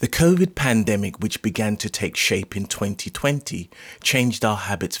The COVID pandemic, which began to take shape in 2020, changed our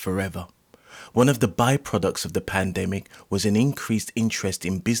habits forever. One of the byproducts of the pandemic was an increased interest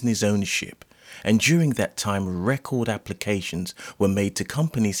in business ownership, and during that time, record applications were made to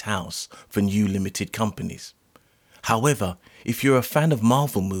Companies House for new limited companies. However, if you're a fan of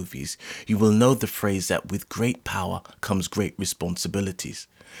Marvel movies, you will know the phrase that with great power comes great responsibilities.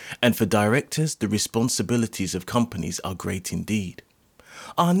 And for directors, the responsibilities of companies are great indeed.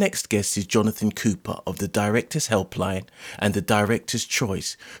 Our next guest is Jonathan Cooper of the Directors Helpline and the Director's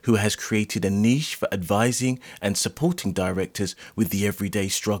Choice, who has created a niche for advising and supporting directors with the everyday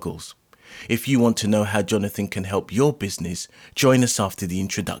struggles. If you want to know how Jonathan can help your business, join us after the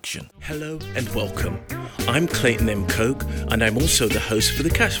introduction. Hello and welcome. I'm Clayton M. Coke, and I'm also the host for The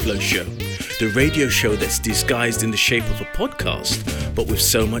Cashflow Show, the radio show that's disguised in the shape of a podcast, but with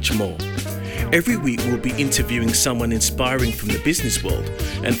so much more. Every week we'll be interviewing someone inspiring from the business world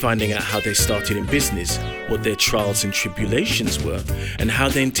and finding out how they started in business, what their trials and tribulations were, and how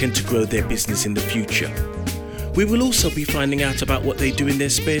they intend to grow their business in the future. We will also be finding out about what they do in their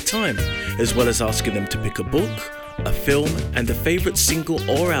spare time, as well as asking them to pick a book, a film, and a favourite single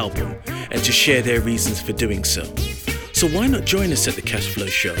or album, and to share their reasons for doing so. So why not join us at The Cashflow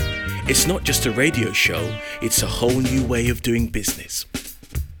Show? It's not just a radio show, it's a whole new way of doing business.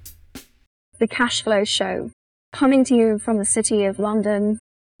 The Cashflow Show, coming to you from the city of London.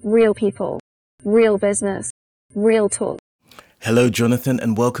 Real people, real business, real talk. Hello, Jonathan,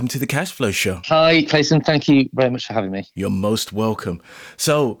 and welcome to The Cashflow Show. Hi, Clayton. Thank you very much for having me. You're most welcome.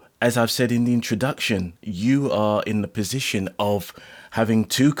 So, as I've said in the introduction, you are in the position of having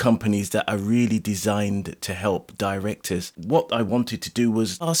two companies that are really designed to help directors. What I wanted to do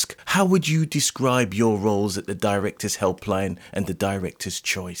was ask, how would you describe your roles at the Directors Helpline and the Director's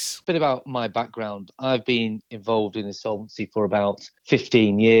Choice? A bit about my background. I've been involved in insolvency for about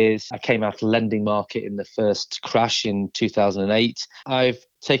 15 years. I came out of the lending market in the first crash in 2008. I've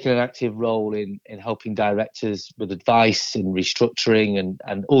taken an active role in helping directors with advice in restructuring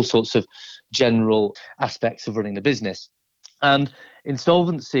and all sorts of general aspects of running the business. And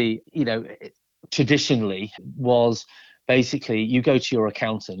insolvency, traditionally was basically you go to your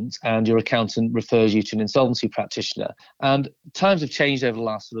accountant and your accountant refers you to an insolvency practitioner. And times have changed over the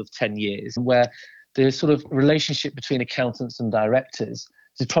last sort of 10 years where the sort of relationship between accountants and directors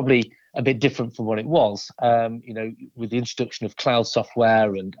is probably a bit different from what it was, with the introduction of cloud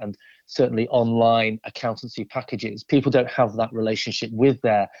software and certainly online accountancy packages. People don't have that relationship with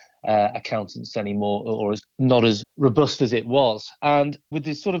their accountants anymore, or is not as robust as it was. And with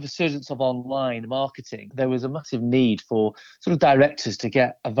this sort of resurgence of online marketing, there was a massive need for sort of directors to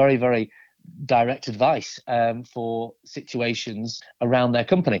get a very, very direct advice for situations around their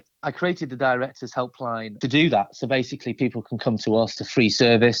company. I created the Directors Helpline to do that. So basically people can come to us to free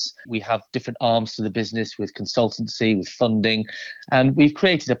service. We have different arms to the business with consultancy, with funding, and we've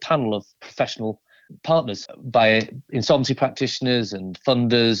created a panel of professional partners by insolvency practitioners and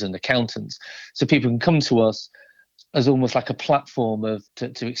funders and accountants. So people can come to us as almost like a platform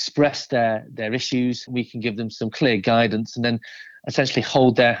to express their issues. We can give them some clear guidance and then essentially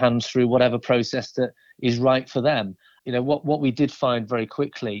hold their hand through whatever process that is right for them. What we did find very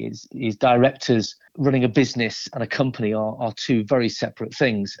quickly is directors running a business and a company are two very separate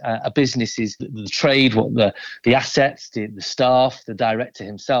things. A business is the trade, what the assets, the staff, the director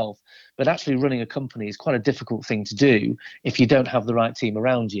himself. But actually running a company is quite a difficult thing to do if you don't have the right team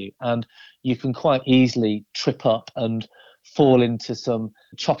around you. And you can quite easily trip up and fall into some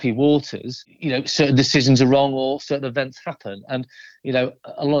choppy waters. Certain decisions are wrong or certain events happen. And,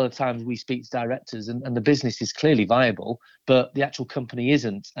 a lot of times we speak to directors and the business is clearly viable, but the actual company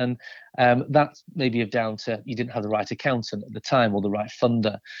isn't. And that's maybe down to you didn't have the right accountant at the time or the right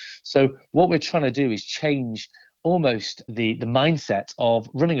funder. So what we're trying to do is change almost the mindset of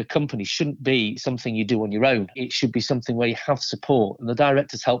running a company shouldn't be something you do on your own. It should be something where you have support. And the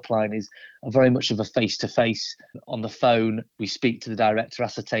Directors Helpline is very much of a face-to-face. On the phone, we speak to the director,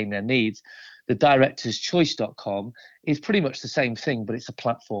 ascertain their needs. The directorschoice.com is pretty much the same thing, but it's a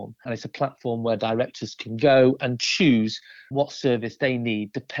platform. And it's a platform where directors can go and choose what service they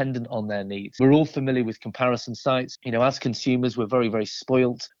need dependent on their needs. We're all familiar with comparison sites. As consumers, we're very, very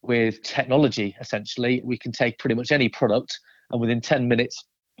spoilt with technology, essentially. We can take pretty much any product and within 10 minutes,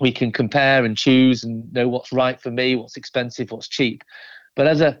 we can compare and choose and know what's right for me, what's expensive, what's cheap. But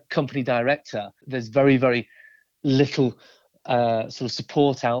as a company director, there's very, very little sort of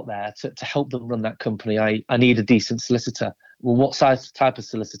support out there to help them run that company. I need a decent solicitor. Well, what type of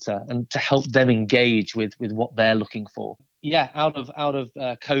solicitor? And to help them engage with what they're looking for. Out of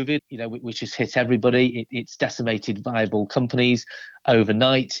COVID, which has hit everybody. It's decimated viable companies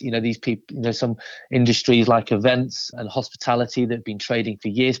overnight. These people, some industries like events and hospitality that have been trading for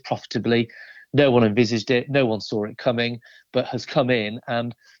years profitably. No one envisaged it. No one saw it coming, but has come in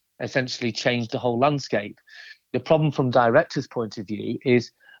and essentially changed the whole landscape. The problem from directors' point of view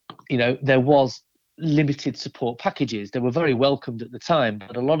is, there was limited support packages. They were very welcomed at the time,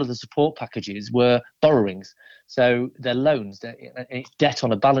 but a lot of the support packages were borrowings. So they're loans, it's debt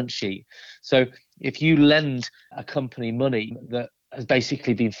on a balance sheet. So if you lend a company money that has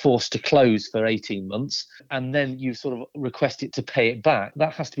basically been forced to close for 18 months, and then you sort of request it to pay it back,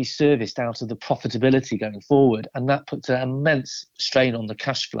 that has to be serviced out of the profitability going forward. And that puts an immense strain on the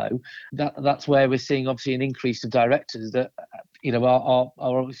cash flow. That's where we're seeing obviously an increase of directors that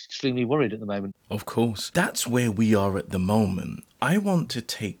are extremely worried at the moment. Of course. That's where we are at the moment. I want to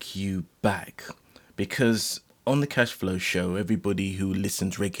take you back because on the Cash Flow Show, everybody who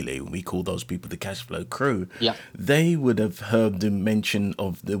listens regularly, we call those people the Cash Flow crew, they would have heard the mention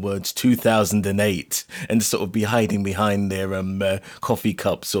of the words 2008 and sort of be hiding behind their coffee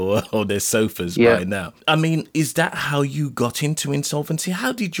cups or their sofas by now. I mean, is that how you got into insolvency?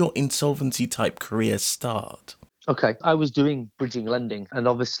 How did your insolvency type career start? Okay, I was doing bridging lending and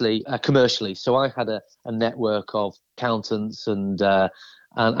obviously commercially. So I had a network of accountants and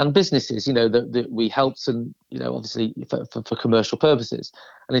businesses, that we helped and, obviously for commercial purposes.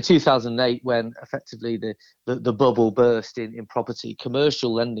 And in 2008, when effectively the bubble burst in property,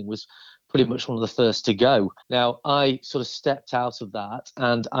 commercial lending was pretty much one of the first to go. Now, I sort of stepped out of that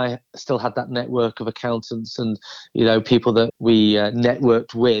and I still had that network of accountants and, people that we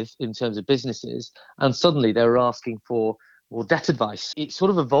networked with in terms of businesses. And suddenly they were asking for debt advice. It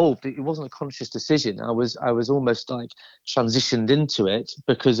sort of evolved. It wasn't a conscious decision. I was almost like transitioned into it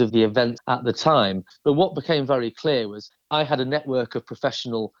because of the event at the time. But what became very clear was I had a network of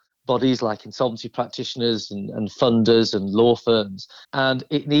professional bodies like insolvency practitioners and funders and law firms. And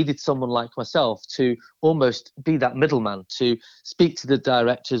it needed someone like myself to almost be that middleman, to speak to the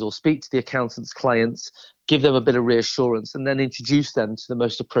directors or speak to the accountants' clients, give them a bit of reassurance, and then introduce them to the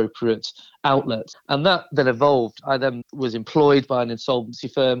most appropriate outlet. And that then evolved. I then was employed by an insolvency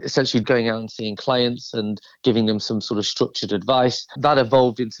firm, essentially going out and seeing clients and giving them some sort of structured advice. That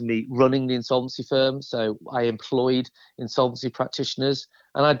evolved into me running the insolvency firm. So I employed insolvency practitioners,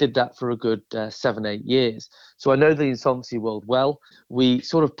 and I did that for a good 7-8 years. So I know the insolvency world well. We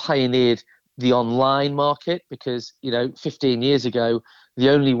sort of pioneered the online market because, 15 years ago, the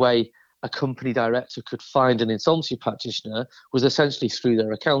only way a company director could find an insolvency practitioner was essentially through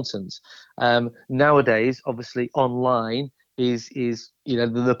their accountants. Nowadays, obviously, online is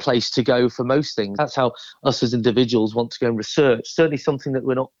the place to go for most things. That's how us as individuals want to go and research, certainly something that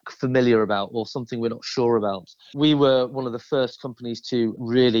we're not familiar about or something we're not sure about. We were one of the first companies to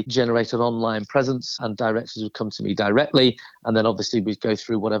really generate an online presence, and directors would come to me directly, and then obviously we'd go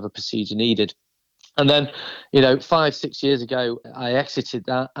through whatever procedure needed. And then, 5-6 years ago, I exited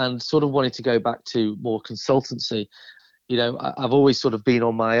that and sort of wanted to go back to more consultancy. I've always sort of been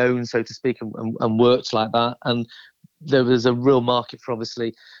on my own, so to speak, and worked like that. And there was a real market for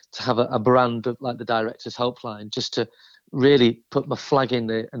obviously to have a brand of like the Directors Helpline, just to really put my flag in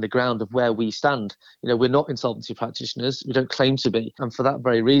the ground of where we stand. We're not insolvency practitioners. We don't claim to be. And for that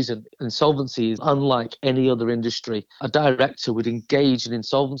very reason, insolvency is unlike any other industry. A director would engage an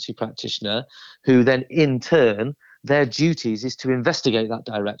insolvency practitioner who then in turn, their duties is to investigate that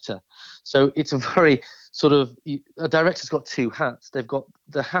director. So it's a very sort of, a director's got two hats. They've got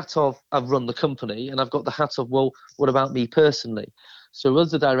the hat of, I've run the company, and I've got the hat of, well, what about me personally? So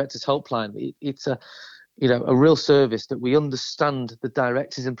as the Directors Helpline, it's a real service that we understand the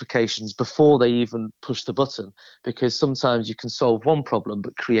director's implications before they even push the button, because sometimes you can solve one problem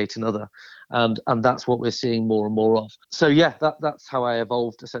but create another. And that's what we're seeing more and more of. So yeah, that's how I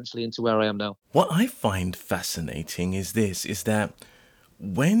evolved essentially into where I am now. What I find fascinating is that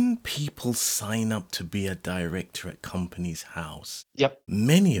when people sign up to be a director at Companies House,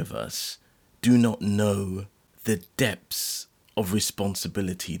 many of us do not know the depths of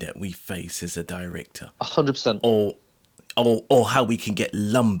responsibility that we face as a director. 100%. Or how we can get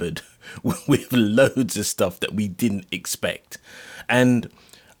lumbered with loads of stuff that we didn't expect. And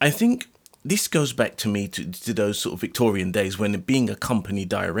I think this goes back to me to those sort of Victorian days when being a company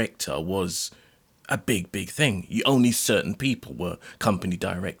director was a big thing. Only certain people were company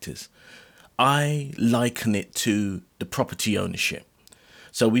directors. I liken it to the property ownership.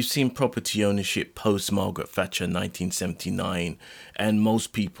 So we've seen property ownership post Margaret Thatcher 1979, and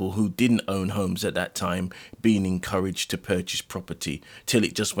most people who didn't own homes at that time being encouraged to purchase property till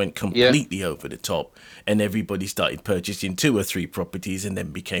it just went Yeah. completely over the top and everybody started purchasing 2 or 3 properties and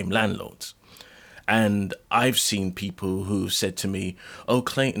then became landlords. And I've seen people who said to me, "Oh,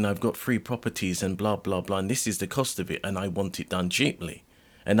 Clayton, I've got 3 properties and blah, blah, blah, and this is the cost of it, and I want it done cheaply."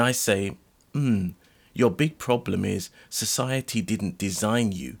 And I say, your big problem is society didn't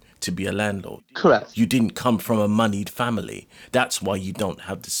design you to be a landlord. Correct. You didn't come from a moneyed family. That's why you don't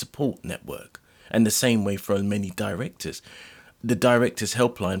have the support network. And the same way for many directors. The Directors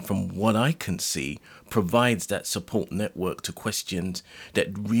Helpline, from what I can see, provides that support network to questions that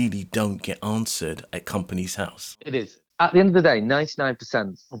really don't get answered at Companies House. It is. At the end of the day,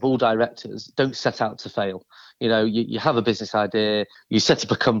 99% of all directors don't set out to fail. You have a business idea, you set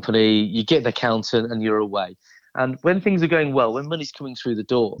up a company, you get an accountant, and you're away. And when things are going well, when money's coming through the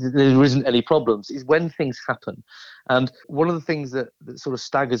door, there isn't any problems. It's when things happen. And one of the things that sort of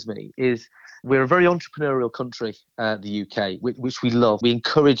staggers me is we're a very entrepreneurial country, the UK, which we love. We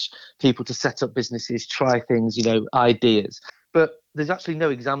encourage people to set up businesses, try things, ideas. But there's actually no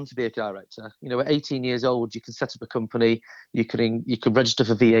exam to be a director. At 18 years old, you can set up a company, you can register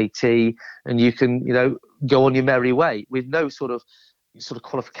for VAT, and you can, go on your merry way with no sort of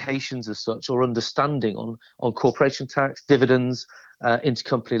qualifications as such or understanding on corporation tax, dividends,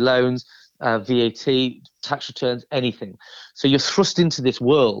 intercompany loans, VAT, tax returns, anything. So you're thrust into this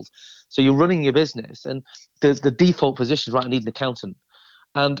world. So you're running your business, and the default position is, right, I need an accountant.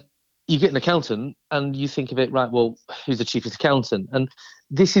 And you get an accountant and you think of it, right, well, who's the chiefest accountant? And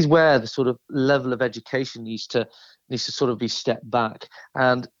this is where the sort of level of education needs to sort of be stepped back.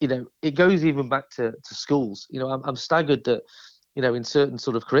 And, it goes even back to schools. I'm staggered that, in certain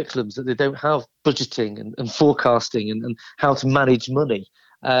sort of curriculums that they don't have budgeting and forecasting and how to manage money.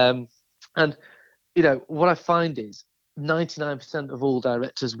 And, what I find is 99% of all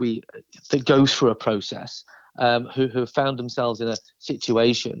directors that go through a process, who have found themselves in a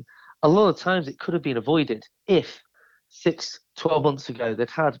situation, a lot of times it could have been avoided if 6-12 months ago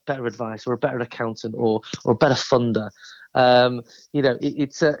they'd had better advice or a better accountant or a better funder.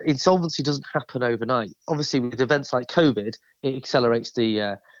 Insolvency doesn't happen overnight. Obviously, with events like COVID, it accelerates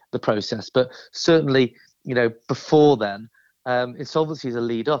the process. But certainly, before then, insolvency is a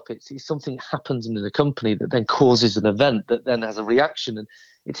lead up. It's something that happens in the company that then causes an event that then has a reaction, and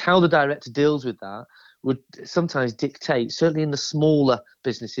it's how the director deals with that would sometimes dictate, certainly in the smaller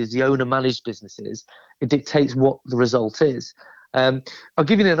businesses, the owner-managed businesses, it dictates what the result is. I'll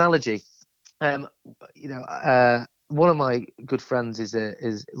give you an analogy. One of my good friends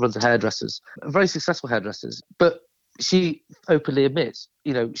runs a hairdressers, very successful hairdressers, but she openly admits,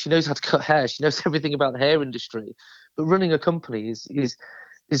 she knows how to cut hair, she knows everything about the hair industry, but running a company is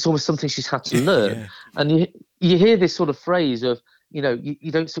almost something she's had to learn. Yeah. And you hear this sort of phrase of,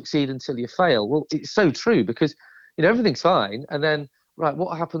 you don't succeed until you fail. Well, it's so true because, everything's fine. And then, right,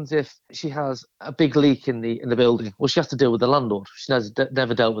 what happens if she has a big leak in the building? Well, she has to deal with the landlord. She has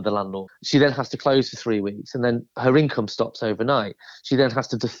never dealt with the landlord. She then has to close for 3 weeks, and then her income stops overnight. She then has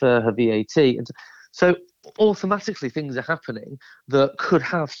to defer her VAT. And so automatically things are happening that could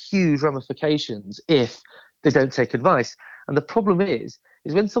have huge ramifications if they don't take advice. And the problem is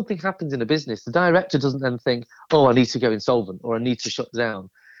when something happens in a business, the director doesn't then think, oh, I need to go insolvent or I need to shut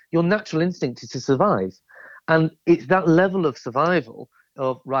down. Your natural instinct is to survive. And it's that level of survival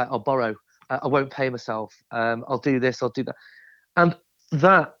of, right, I'll borrow, I won't pay myself, I'll do this, I'll do that. And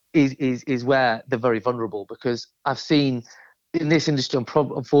that is where they're very vulnerable, because I've seen in this industry,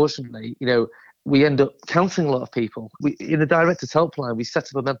 unfortunately, we end up counselling a lot of people. In the Directors Helpline, we set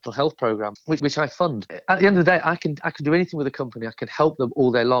up a mental health program, which I fund. At the end of the day, I can do anything with a company. I can help them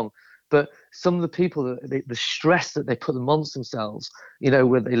all day long. But some of the people, the stress that they put amongst themselves,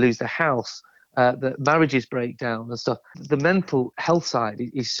 when they lose their house, that marriages break down and stuff, the mental health side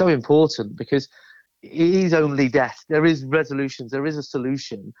is so important, because it is only death. There is resolutions, there is a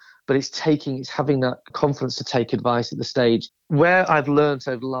solution, but it's having that confidence to take advice at the stage. Where I've learned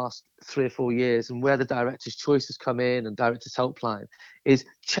over the last 3 or 4 years, and where the Director's Choice has come in and Director's Helpline, is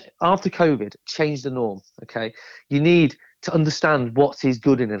after COVID, change the norm. Okay, you need to understand what is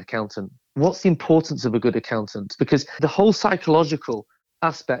good in an accountant. What's the importance of a good accountant? Because the whole psychological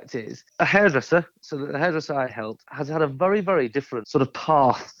aspect is a hairdresser. So the hairdresser I helped has had a very, very different sort of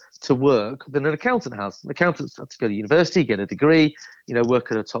path to work than an accountant has. An accountant's had to go to university, get a degree,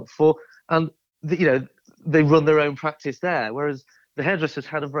 work at a top four, and they run their own practice there. Whereas the hairdresser's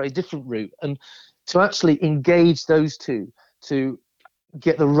had a very different route, and to actually engage those two to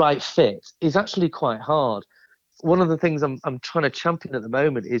get the right fit is actually quite hard. one of the things I'm trying to champion at the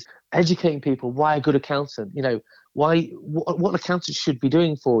moment is educating people why a good accountant, what an accountant should be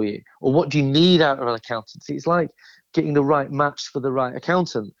doing for you, or what do you need out of an accountancy. It's like getting the right match for the right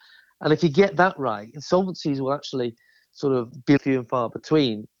accountant. And if you get that right, insolvencies will actually sort of be few and far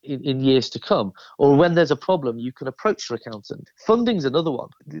between in years to come. Or when there's a problem, you can approach your accountant. Funding's another one.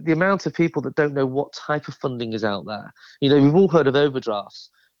 The amount of people that don't know what type of funding is out there. We've all heard of overdrafts.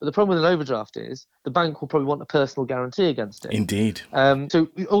 But the problem with an overdraft is the bank will probably want a personal guarantee against it. Indeed. So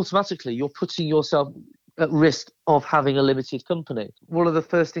automatically, you're putting yourself at risk of having a limited company. One of the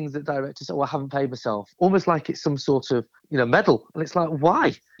first things that directors say, I haven't paid myself, almost like it's some sort of, medal. And it's like,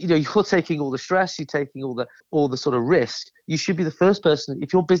 why? You're taking all the stress, you're taking all the sort of risk. You should be the first person.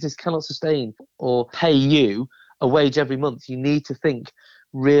 If your business cannot sustain or pay you a wage every month, you need to think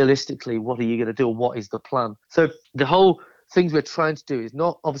realistically, what are you going to do? What is the plan? So the whole things we're trying to do is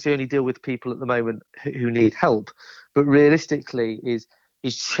not obviously only deal with people at the moment who need help, but realistically is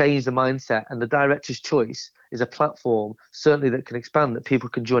change the mindset. And the Director's Choice is a platform certainly that can expand, that people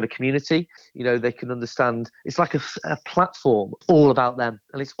can join a community. They can understand. It's like a platform all about them,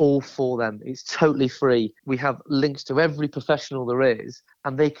 and it's all for them. It's totally free. We have links to every professional there is,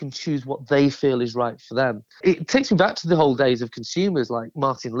 and they can choose what they feel is right for them. It takes me back to the whole days of consumers like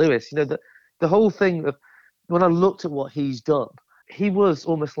Martin Lewis. The whole thing of, when I looked at what he's done, he was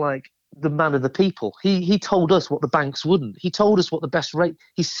almost like the man of the people. He told us what the banks wouldn't. He told us what the best rate.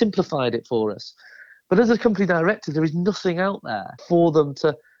 He simplified it for us. But as a company director, there is nothing out there for them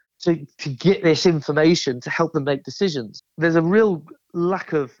to get this information to help them make decisions. There's a real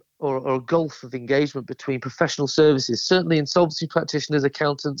lack of or a gulf of engagement between professional services, certainly insolvency practitioners,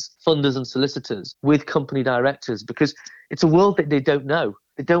 accountants, funders and solicitors, with company directors, because it's a world that they don't know.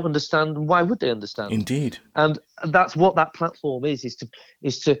 They don't understand, and why would they understand? Indeed. And that's what that platform is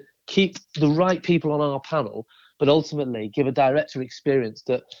to keep the right people on our panel, but ultimately give a director experience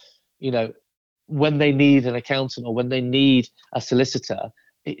that, when they need an accountant or when they need a solicitor,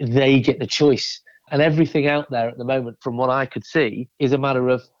 they get the choice. And everything out there at the moment, from what I could see, is a matter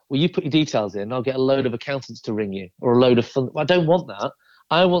of, well, you put your details in, I'll get a load of accountants to ring you, or a load of fund. I don't want that.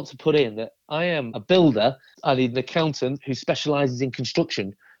 I want to put in that I am a builder. I need an accountant who specialises in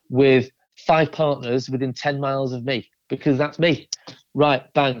construction with 5 partners within 10 miles of me, because that's me. Right,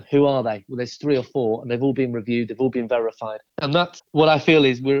 bang, who are they? Well, there's 3 or 4, and they've all been reviewed, they've all been verified. And that's what I feel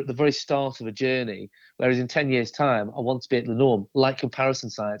is we're at the very start of a journey, whereas in 10 years' time, I want to be at the norm, like comparison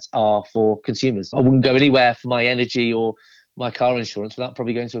sites are for consumers. I wouldn't go anywhere for my energy or my car insurance without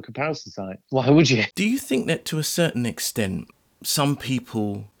probably going to a comparison site. Why would you? Do you think that to a certain extent, some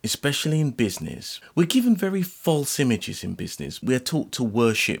people, especially in business, we're given very false images in business. We're taught to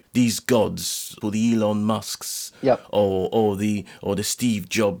worship these gods, or the Elon Musks, Yep. or the Steve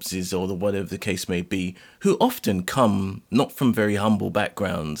Jobses, or the whatever the case may be, who often come not from very humble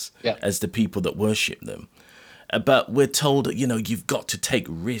backgrounds, Yep. as the people that worship them. But we're told that, you've got to take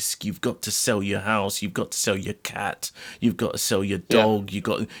risk. You've got to sell your house. You've got to sell your cat. You've got to sell your dog.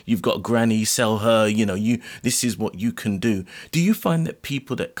 Yeah. You've got granny, sell her. This is what you can do. Do you find that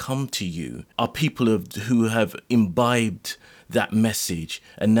people that come to you are people who have imbibed that message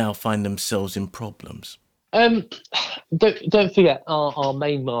and now find themselves in problems? Don't forget, our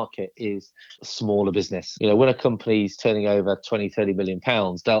main market is smaller business. When a company's turning over 20-30 million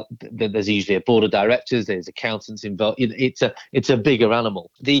pounds, there's usually a board of directors, there's accountants involved. It's a bigger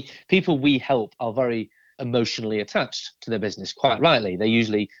animal. The people we help are very emotionally attached to their business, quite rightly. They're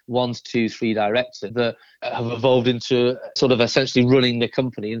usually 1, 2, 3 directors that have evolved into sort of essentially running the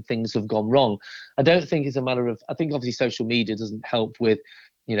company, and things have gone wrong. I don't think it's a matter of, I think obviously social media doesn't help with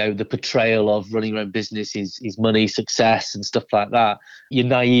the portrayal of running your own business is money, success and stuff like that. You're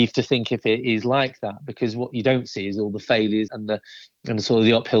naive to think if it is like that, because what you don't see is all the failures and the sort of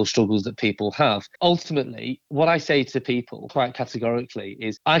the uphill struggles that people have. Ultimately, what I say to people quite categorically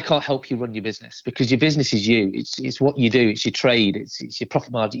is, I can't help you run your business, because your business is you. It's what you do. It's your trade. It's your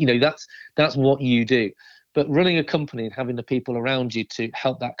profit margin. That's what you do. But running a company and having the people around you to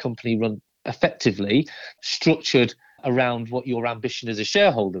help that company run effectively, structured around what your ambition as a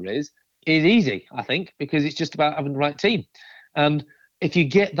shareholder is easy, I think, because it's just about having the right team. And if you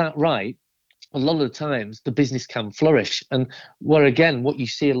get that right, a lot of the times the business can flourish. And where, again, what you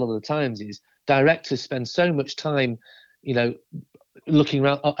see a lot of the times is directors spend so much time, looking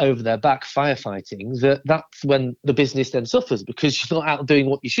around over their back firefighting, that's when the business then suffers, because you're not out doing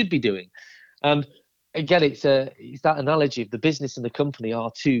what you should be doing. And again, it's that analogy of the business and the company are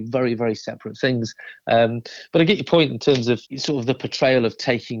 2 very, very separate things. But I get your point in terms of sort of the portrayal of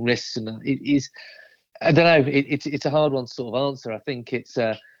taking risks, and it is, I don't know, it's a hard one to sort of answer. I think it's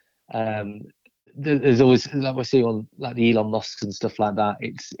there's always, like we're seeing on like the Elon Musks and stuff like that,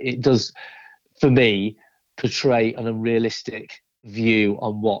 it does, for me, portray an unrealistic view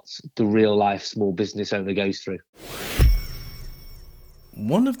on what the real life small business owner goes through.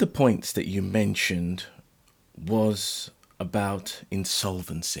 One of the points that you mentioned was about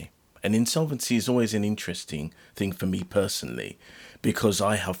insolvency. And insolvency is always an interesting thing for me personally, because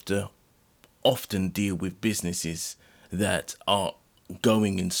I have to often deal with businesses that are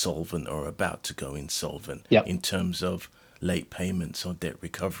going insolvent or about to go insolvent. Yep. In terms of late payments or debt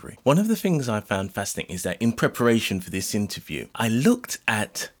recovery. One of the things I found fascinating is that in preparation for this interview, I looked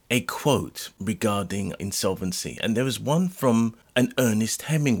at a quote regarding insolvency, and there was one from an Ernest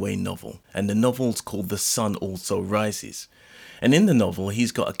Hemingway novel, and the novel's called The Sun Also Rises. And in the novel,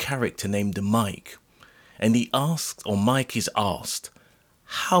 he's got a character named Mike, and Mike is asked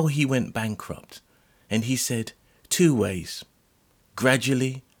how he went bankrupt, and he said 2 ways: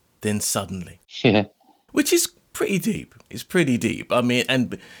 gradually, then suddenly. Yeah. Which is pretty deep. It's pretty deep. I mean,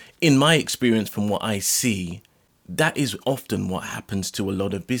 and in my experience, from what I see, that is often what happens to a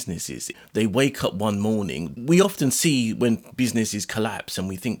lot of businesses. They wake up one morning. We often see when businesses collapse and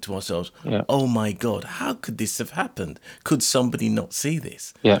we think to ourselves, oh my God, how could this have happened? Could somebody not see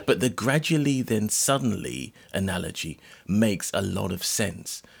this? Yeah. But the gradually then suddenly analogy makes a lot of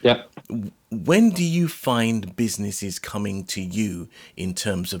sense. Yeah. When do you find businesses coming to you in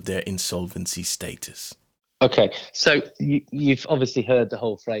terms of their insolvency status? Okay, so you've obviously heard the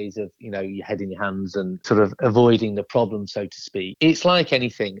whole phrase of, your head in your hands and sort of avoiding the problem, so to speak. It's like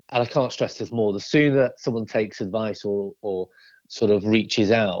anything, and I can't stress this more, the sooner someone takes advice or sort of reaches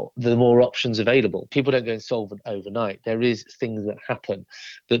out, the more options available. People don't go insolvent overnight. There is things that happen.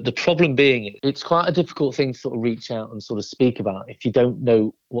 The problem being, it's quite a difficult thing to sort of reach out and sort of speak about if you don't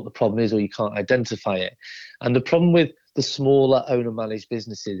know what the problem is or you can't identify it. And the problem with the smaller owner-managed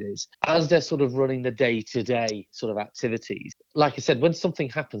businesses is, as they're sort of running the day-to-day sort of activities, like I said, when something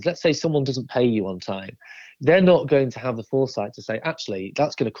happens, let's say someone doesn't pay you on time, they're not going to have the foresight to say, actually,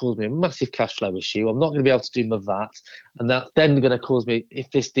 that's going to cause me a massive cash flow issue. I'm not going to be able to do my VAT. And that's then going to cause me, if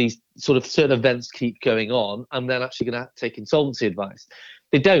these sort of certain events keep going on, I'm then actually going to take insolvency advice.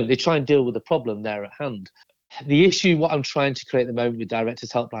 They don't. They try and deal with the problem there at hand. The issue, what I'm trying to create at the moment with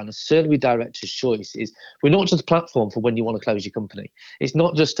Directors Helpline, and certainly with Directors Choice, is we're not just a platform for when you want to close your company. It's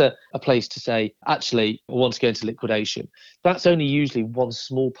not just a place to say, actually, I want to go into liquidation. That's only usually one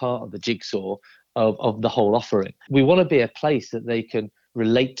small part of the jigsaw of the whole offering. We want to be a place that they can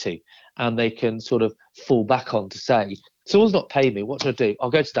relate to and they can sort of fall back on to say, someone's not paying me, what should I do? I'll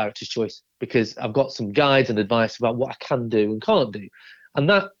go to Director's Choice because I've got some guides and advice about what I can do and can't do. And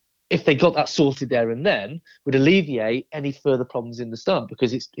that, if they got that sorted there and then, would alleviate any further problems in the start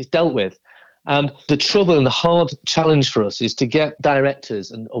because it's dealt with. And the trouble and the hard challenge for us is to get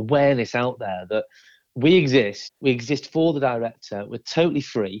directors and awareness out there that we exist for the director, we're totally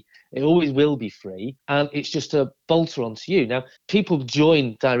free, it always will be free, and it's just a bolter onto you. Now, people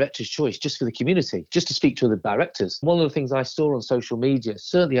join Director's Choice just for the community, just to speak to other directors. One of the things I saw on social media,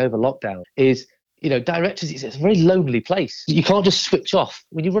 certainly over lockdown, is directors, it's a very lonely place. You can't just switch off.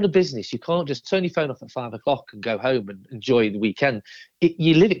 When you run a business, you can't just turn your phone off at 5 o'clock and go home and enjoy the weekend.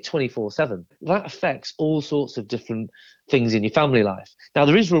 You live it 24/7. That affects all sorts of different things in your family life. Now,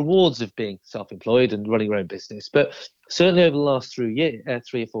 there is rewards of being self-employed and running your own business, but certainly over the last 3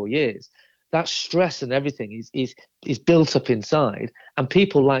 or 4 years, that stress and everything is built up inside, and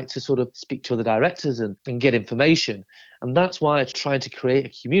people like to sort of speak to other directors and get information. And that's why I'm trying to create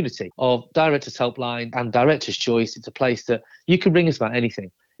a community of Directors Helpline and Director's Choice. It's a place that you can ring us about anything.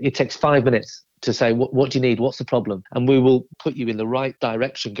 It takes 5 minutes to say, what do you need? What's the problem? And we will put you in the right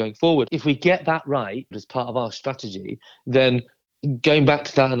direction going forward. If we get that right as part of our strategy, then going back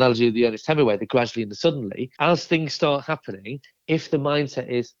to that analogy of the Ernest Hemingway, the gradually and the suddenly, as things start happening, if the mindset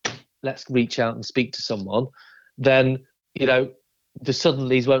is, let's reach out and speak to someone, then, the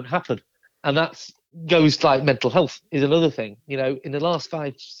suddenlies won't happen. And that goes like mental health is another thing. In the last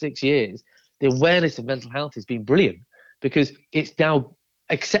 5-6 years, the awareness of mental health has been brilliant because it's now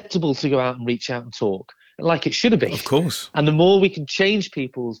acceptable to go out and reach out and talk like it should have been. Of course. And the more we can change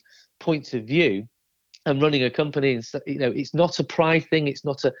people's points of view and running a company, and it's not a pride thing. It's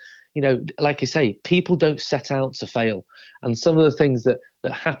not a, like I say, people don't set out to fail. And some of the things that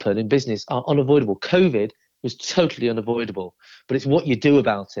happen in business are unavoidable. COVID was totally unavoidable, but it's what you do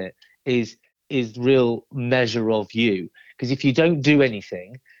about it is real measure of you. Because if you don't do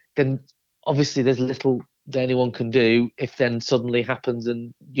anything, then obviously there's little that anyone can do if then suddenly happens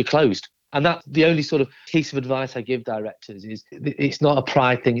and you're closed. And that's the only sort of piece of advice I give directors is it's not a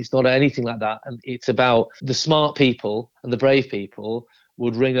pride thing. It's not anything like that. And it's about the smart people and the brave people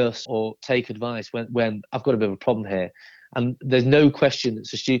would ring us or take advice when I've got a bit of a problem here. And there's no question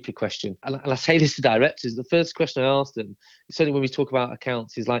that's a stupid question. And I say this to directors, the first question I ask them, certainly when we talk about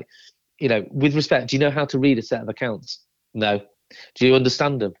accounts, is like, with respect, do you know how to read a set of accounts? No. Do you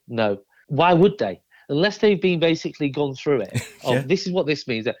understand them? No. Why would they? Unless they've been basically gone through it. Yeah. This is what this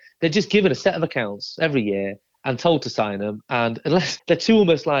means. They're just given a set of accounts every year and told to sign them. And unless they're too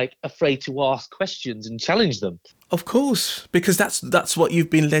almost like afraid to ask questions and challenge them. Of course, because that's what you've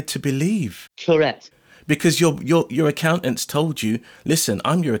been led to believe. Correct. Because your accountant's told you, listen,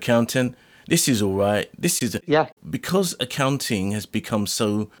 I'm your accountant. This is all right. This is because accounting has become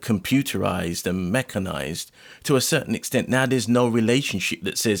so computerized and mechanized to a certain extent. Now there's no relationship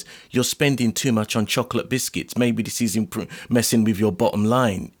that says you're spending too much on chocolate biscuits. Maybe this is messing with your bottom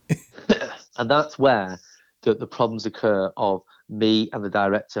line. And that's where the problems occur of me and the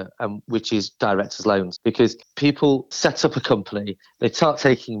director, which is directors' loans, because people set up a company, they start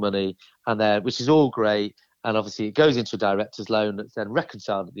taking money, which is all great, and obviously it goes into a director's loan that's then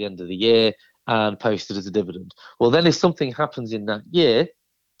reconciled at the end of the year and posted as a dividend. Well, then if something happens in that year,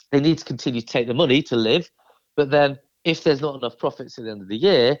 they need to continue to take the money to live, but then if there's not enough profits at the end of the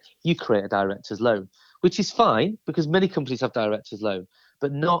year, you create a director's loan, which is fine because many companies have director's loan,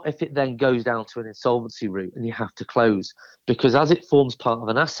 but not if it then goes down to an insolvency route and you have to close. Because as it forms part of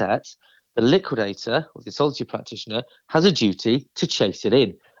an asset, the liquidator or the insolvency practitioner has a duty to chase it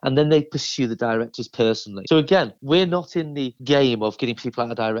in. And then they pursue the directors personally. So again, we're not in the game of getting people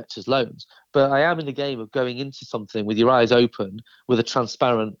out of directors' loans, but I am in the game of going into something with your eyes open, with a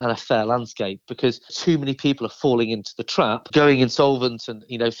transparent and a fair landscape, because too many people are falling into the trap, going insolvent and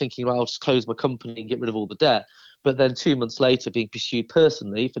thinking, well, I'll just close my company and get rid of all the debt. But then 2 months later being pursued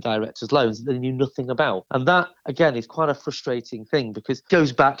personally for directors' loans that they knew nothing about. And that, again, is quite a frustrating thing because it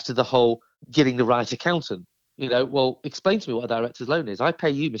goes back to the whole getting the right accountant. Well, explain to me what a director's loan is. I pay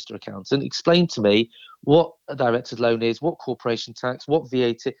you, Mr. Accountant. Explain to me what a director's loan is, what corporation tax, what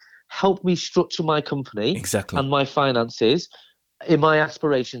VAT. Help me structure my company and my finances in my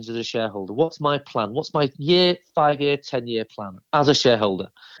aspirations as a shareholder. What's my plan? What's my 5-year, 10-year plan as a shareholder?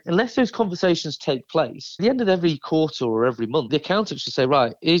 Unless those conversations take place, at the end of every quarter or every month, the accountant should say,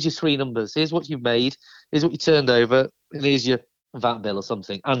 right, here's your 3 numbers. Here's what you've made. Here's what you turned over. And here's your VAT bill or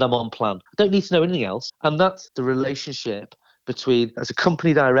something. And I'm on plan. I don't need to know anything else. And that's the relationship between, as a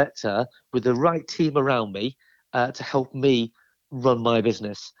company director, with the right team around me to help me run my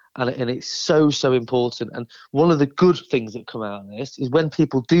business. And it's so important. And one of the good things that come out of this is when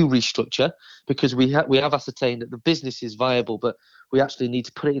people do restructure, because we have ascertained that the business is viable, but we actually need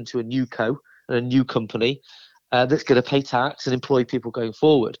to put it into a new co and a new company that's going to pay tax and employ people going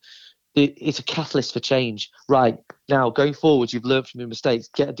forward. It's a catalyst for change. Right, now, going forward, you've learned from your mistakes,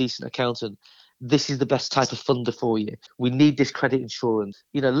 get a decent accountant. This is the best type of funder for you. We need this credit insurance.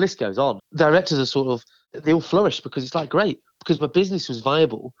 The list goes on. Directors are they all flourish because it's like, great, because my business was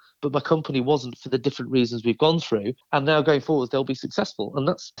viable, but my company wasn't for the different reasons we've gone through. And now going forward, they'll be successful. And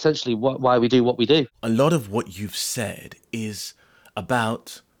that's essentially why we do what we do. A lot of what you've said is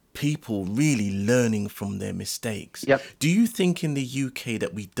about people really learning from their mistakes. Yep. Do you think in the UK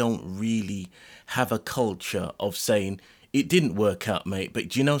that we don't really have a culture of saying, it didn't work out, mate, but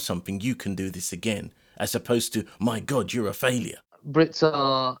do you know something? You can do this again, as opposed to, my God, you're a failure.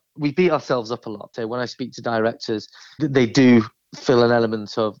 Brits we beat ourselves up a lot. So when I speak to directors, they do feel an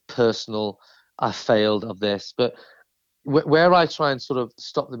element of personal, I failed of this. But where I try and sort of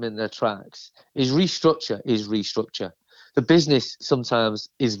stop them in their tracks is restructure. The business sometimes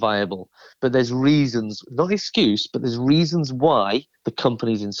is viable, but there's reasons, not excuse, but there's reasons why the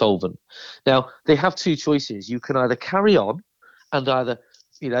company's insolvent. Now, they have 2 choices. You can either carry on and either,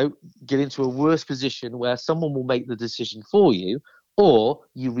 get into a worse position where someone will make the decision for you, or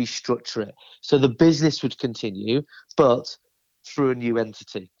you restructure it. So the business would continue, but through a new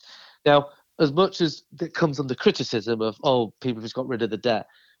entity. Now, as much as it comes under criticism of, people just got rid of the debt,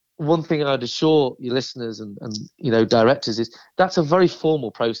 one thing I'd assure your listeners and directors is that's a very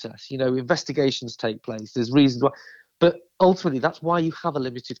formal process. Investigations take place. There's reasons why. But ultimately, that's why you have a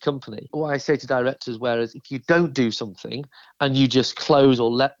limited company. What I say to directors, whereas if you don't do something and you just close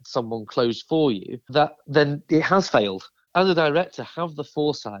or let someone close for you, then it has failed. As a director, have the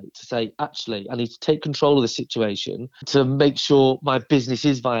foresight to say, actually, I need to take control of the situation to make sure my business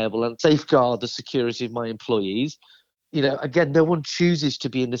is viable and safeguard the security of my employees. Again, no one chooses to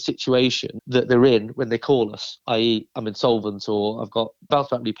be in the situation that they're in when they call us, i.e. I'm insolvent or I've got bounce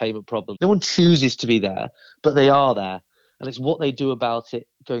back repayment problem. No one chooses to be there, but they are there. And it's what they do about it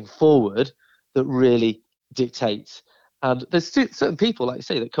going forward that really dictates. And there's certain people, like you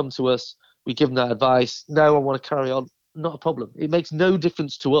say, that come to us, we give them that advice. No, I want to carry on. not a problem. It makes no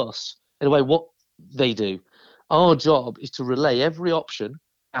difference to us in a way what they do. Our job is to relay every option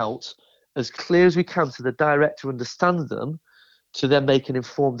out as clear as we can so the director understands them, to then make an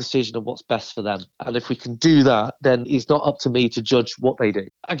informed decision of what's best for them. And if we can do that, then it's not up to me to judge what they do.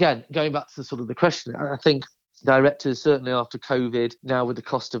 Again, going back to sort of the question, I think directors, certainly after COVID, now with the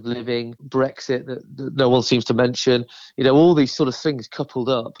cost of living, Brexit that no one seems to mention, all these sort of things coupled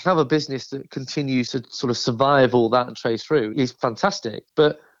up, have a business that continues to sort of survive all that and trace through is fantastic.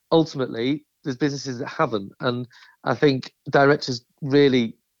 But ultimately, there's businesses that haven't. And I think directors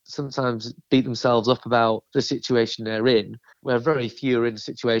really sometimes beat themselves up about the situation they're in, where very few are in a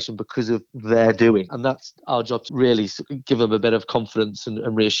situation because of their doing. And that's our job, to really give them a bit of confidence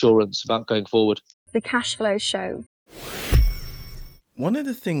and reassurance about going forward. The cash flow show. One of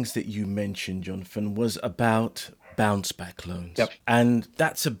the things that you mentioned, Jonathan, was about bounce back loans. Yep. And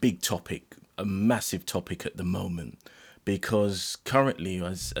that's a big topic, a massive topic at the moment, because currently,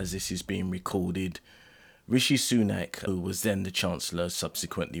 as this is being recorded, Rishi Sunak, who was then the Chancellor,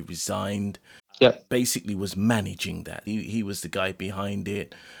 subsequently resigned, basically was managing that. He was the guy behind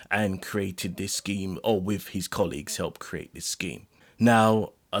it and created this scheme, or with his colleagues helped create this scheme.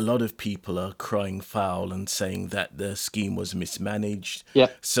 Now, a lot of people are crying foul and saying that the scheme was mismanaged.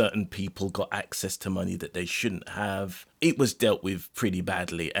 Certain people got access to money that they shouldn't have. It was dealt with pretty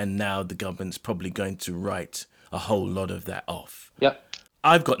badly, and now the government's probably going to write a whole lot of that off.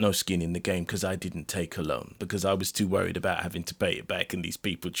 I've got no skin in the game because I didn't take a loan because I was too worried about having to pay it back and these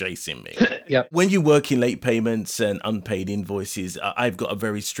people chasing me. When you work in late payments and unpaid invoices, I've got a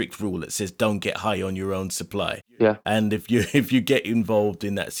very strict rule that says don't get high on your own supply. And if you get involved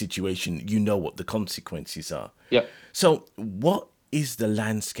in that situation, you know what the consequences are. So what is the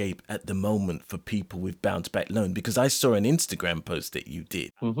landscape at the moment for people with bounce back loan? Because I saw an Instagram post that you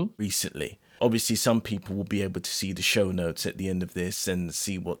did recently. Obviously, some people will be able to see the show notes at the end of this and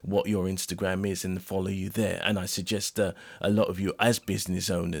see what your Instagram is and follow you there. And I suggest a lot of you as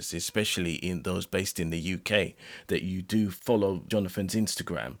business owners, especially in those based in the UK, that you do follow Jonathan's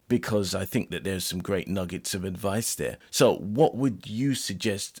Instagram, because I think that there's some great nuggets of advice there. So what would you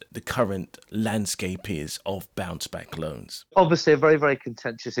suggest the current landscape is of bounce back loans? Obviously, a very, very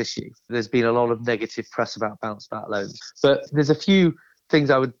contentious issue. There's been a lot of negative press about bounce back loans. But there's a few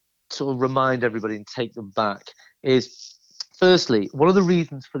things I would sort of remind everybody and take them back is, firstly, one of the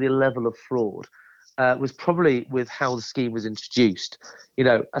reasons for the level of fraud was probably with how the scheme was introduced.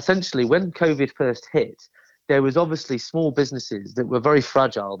 Essentially, when COVID first hit, there was obviously small businesses that were very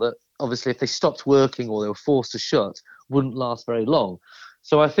fragile that obviously if they stopped working or they were forced to shut, wouldn't last very long.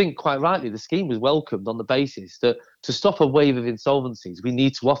 So I think quite rightly the scheme was welcomed on the basis that to stop a wave of insolvencies, we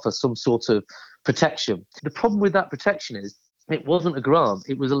need to offer some sort of protection. The problem with that protection is it wasn't a grant,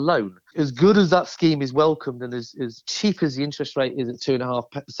 it was a loan. As good as that scheme is welcomed and as cheap as the interest rate is at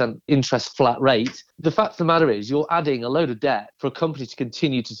 2.5% interest flat rate, the fact of the matter is you're adding a load of debt for a company to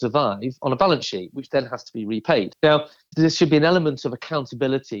continue to survive on a balance sheet, which then has to be repaid. Now, there should be an element of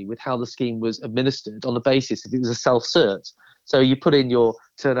accountability with how the scheme was administered on the basis that it was a self-cert. So you put in your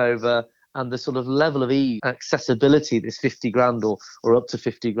turnover and the sort of level of ease and accessibility this 50 grand or up to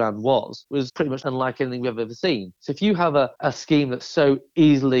 50 grand was pretty much unlike anything we've ever seen. So if you have a scheme that's so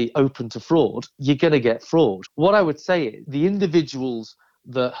easily open to fraud, you're going to get fraud. What I would say is the individuals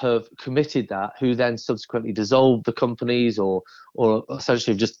that have committed that, who then subsequently dissolved the companies or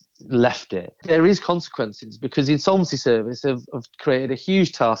essentially have just left it, there is consequences because the Insolvency Service have created a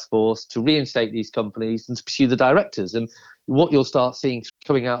huge task force to reinstate these companies and to pursue the directors. And what you'll start seeing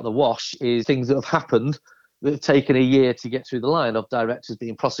coming out of the wash is things that have happened that have taken a year to get through the line of directors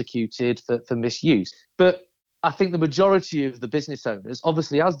being prosecuted for misuse. But I think the majority of the business owners,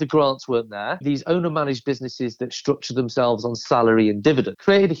 obviously, as the grants weren't there, these owner-managed businesses that structure themselves on salary and dividend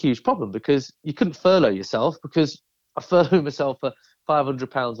created a huge problem because you couldn't furlough yourself because I furlough myself for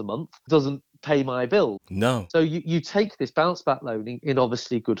 £500 a month doesn't pay my bill. No. So you take this bounce back loan in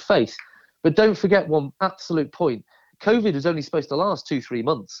obviously good faith. But don't forget one absolute point. COVID was only supposed to last 2-3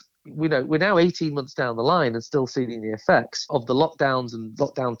 months. We're now 18 months down the line and still seeing the effects of the lockdowns and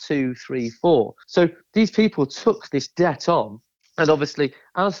lockdown 2, 3, 4. So these people took this debt on. And obviously,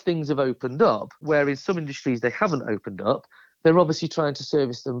 as things have opened up, where in some industries they haven't opened up, they're obviously trying to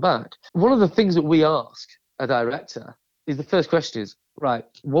service them back. One of the things that we ask a director is the first question is, right,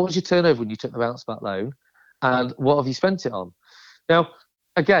 what was your turnover when you took the bounce back loan? And what have you spent it on? Now,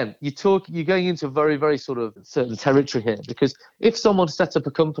 again, you're going into very, very sort of certain territory here, because if someone set up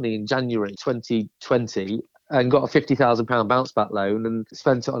a company in January 2020 and got a £50,000 bounce back loan and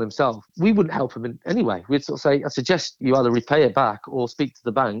spent it on himself, we wouldn't help him in any way. We'd sort of say, I suggest you either repay it back or speak to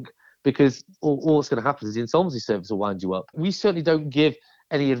the bank because all that's going to happen is the insolvency service will wind you up. We certainly don't give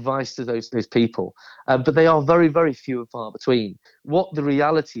any advice to those people, but they are very, very few and far between. What the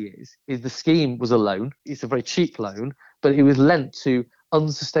reality is the scheme was a loan. It's a very cheap loan, but it was lent to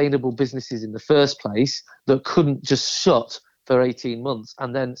unsustainable businesses in the first place that couldn't just shut for 18 months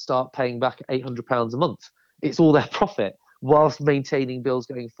and then start paying back £800 a month. It's all their profit whilst maintaining bills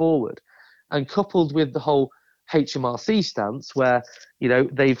going forward. And coupled with the whole HMRC stance, where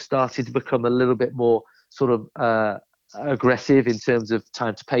they've started to become a little bit more sort of aggressive in terms of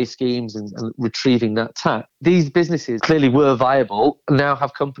time to pay schemes and retrieving that tax. These businesses clearly were viable and now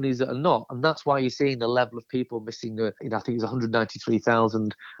have companies that are not. And that's why you're seeing the level of people missing I think it's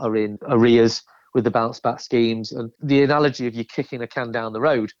 193,000 are in arrears with the bounce back schemes. And the analogy of you kicking a can down the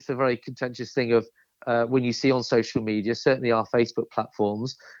road, it's a very contentious thing of when you see on social media, certainly our Facebook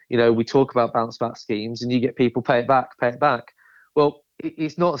platforms, we talk about bounce back schemes and you get people pay it back. Well,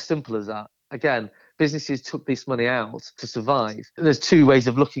 it's not as simple as that. Again, businesses took this money out to survive. There's two ways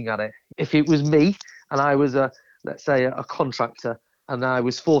of looking at it. If it was me and I was let's say a contractor and I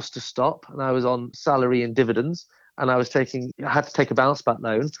was forced to stop and I was on salary and dividends and I had to take a bounce back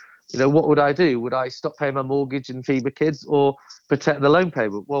loan, what would I do? Would I stop paying my mortgage and feed my kids or protect the loan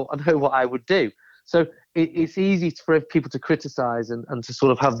payment? Well, I know what I would do. So it's easy for people to criticise and to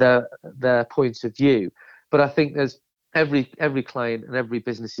sort of have their point of view. But I think there's every client and every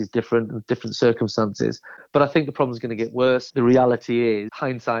business is different and different circumstances. But I think the problem's going to get worse. The reality is,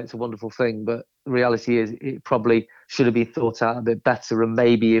 hindsight's a wonderful thing, but the reality is it probably should have been thought out a bit better and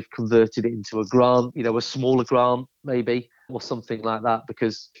maybe have converted it into a grant, a smaller grant maybe, or something like that,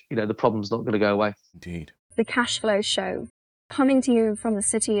 because, the problem's not going to go away. Indeed. The Cash Flow Show, coming to you from the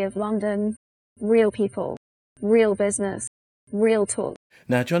City of London. Real people, real business, real talk.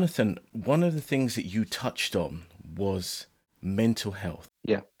 Now, Jonathan, one of the things that you touched on was mental health.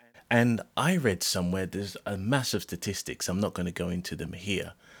 Yeah. And I read somewhere there's a massive statistics. I'm not going to go into them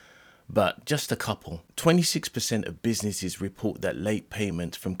here, but just a couple. 26% of businesses report that late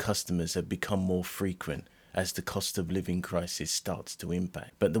payments from customers have become more frequent as the cost of living crisis starts to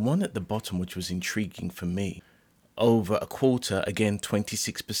impact. But the one at the bottom, which was intriguing for me, over a quarter, again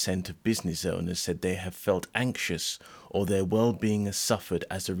 26% of business owners said they have felt anxious or their well-being has suffered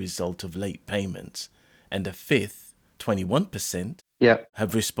as a result of late payments. And a fifth, 21%,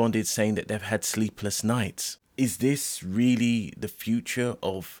 have responded saying that they've had sleepless nights. Is this really the future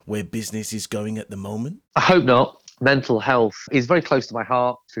of where business is going at the moment? I hope not. Mental health is very close to my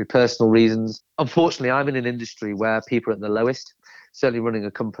heart through personal reasons. Unfortunately, I'm in an industry where people are at the lowest. Certainly running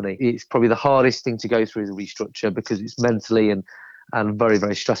a company, it's probably the hardest thing to go through is a restructure because it's mentally and very,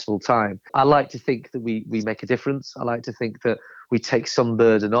 very stressful time. I like to think that we make a difference. I like to think that we take some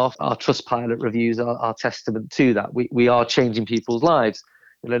burden off. Our Trustpilot reviews are testament to that. We are changing people's lives.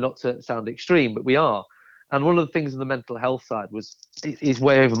 Not to sound extreme, but we are. And one of the things on the mental health side is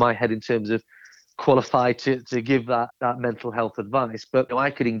way over my head in terms of qualified to give that mental health advice, but I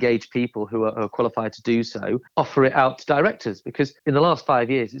could engage people who are qualified to do so, offer it out to directors, because in the last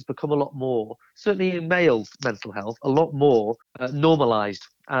 5 years it's become a lot more, certainly in male mental health, a lot more normalised,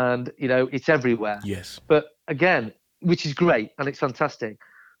 and it's everywhere. Yes. But again, which is great and it's fantastic,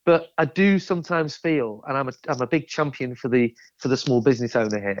 but I do sometimes feel, and I'm a big champion for the small business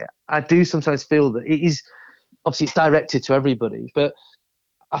owner here, I do sometimes feel that it is, obviously it's directed to everybody, but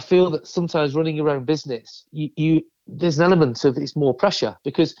I feel that sometimes running your own business, there's an element of it's more pressure,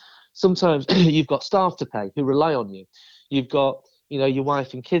 because sometimes you've got staff to pay who rely on you. You've got, your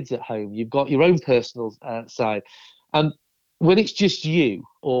wife and kids at home. You've got your own personal side. And when it's just you,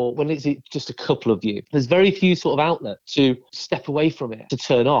 or when it's just a couple of you, there's very few sort of outlet to step away from it, to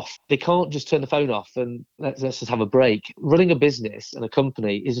turn off. They can't just turn the phone off and let's just have a break. Running a business and a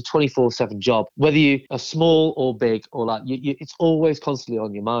company is a 24/7 job. Whether you are small or big or it's always constantly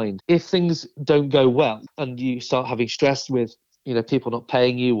on your mind. If things don't go well and you start having stress with people not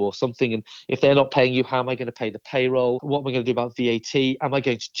paying you or something, and if they're not paying you, how am I going to pay the payroll? What am I going to do about VAT? Am I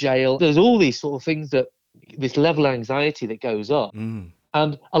going to jail? There's all these sort of things, that this level of anxiety that goes up.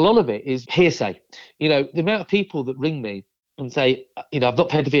 And a lot of it is hearsay. The amount of people that ring me and say, I've not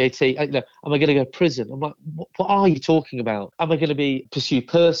paid the VAT, am I going to go to prison? I'm like, what are you talking about? Am I going to be pursued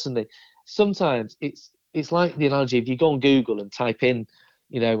personally? Sometimes it's like the analogy, if you go on Google and type in,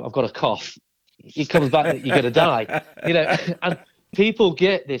 I've got a cough, it comes back that you're going to die, and people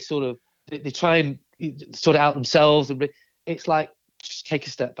get this sort of, they try and sort it out themselves. And it's like, just take a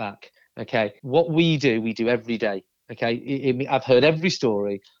step back. Okay, what we do every day. Okay, I've heard every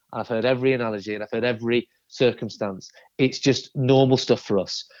story, I've heard every analogy, and I've heard every circumstance. It's just normal stuff for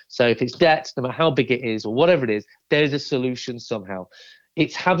us. So if it's debt, no matter how big it is or whatever it is, there's a solution somehow.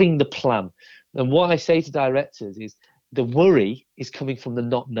 It's having the plan. And what I say to directors is the worry is coming from the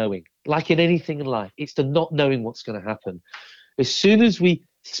not knowing. Like in anything in life, it's the not knowing what's going to happen. As soon as we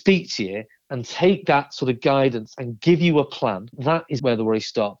speak to you and take that sort of guidance and give you a plan, that is where the worry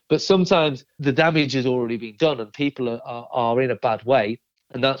stops. But sometimes the damage has already been done and people are in a bad way.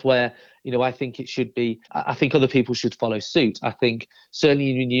 And that's where, I think it should be, I think other people should follow suit. I think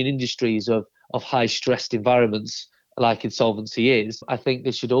certainly in industries of high stressed environments like insolvency is, I think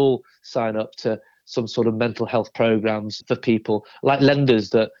they should all sign up to some sort of mental health programs for people, like lenders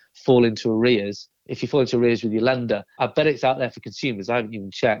that fall into arrears. If you fall into arrears with your lender, I bet it's out there for consumers. I haven't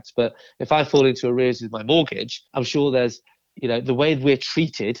even checked. But if I fall into arrears with my mortgage, I'm sure there's, the way we're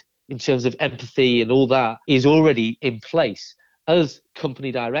treated in terms of empathy and all that is already in place. As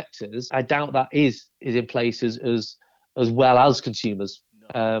company directors, I doubt that is in place as well as consumers.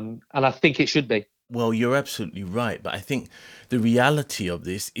 And I think it should be. Well, you're absolutely right. But I think the reality of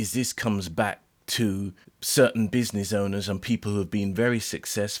this comes back to certain business owners and people who have been very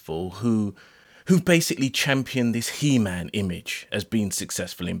successful who've basically championed this He-Man image as being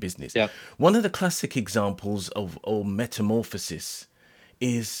successful in business. Yeah. One of the classic examples of metamorphosis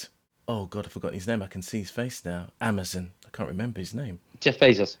is, oh God, I've forgotten his name. I can see his face now. Amazon. I can't remember his name. Jeff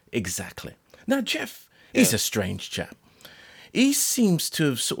Bezos. Exactly. Now, Jeff, he's a strange chap. He seems to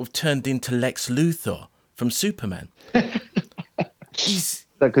have sort of turned into Lex Luthor from Superman. He's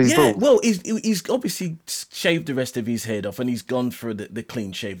bald? Well, he's obviously shaved the rest of his head off and he's gone for the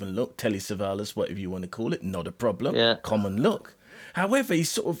clean-shaven look, Telly Savalas, whatever you want to call it, not a problem. Yeah. Common look. However,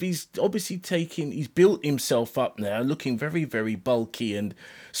 he's built himself up now, looking very, very bulky and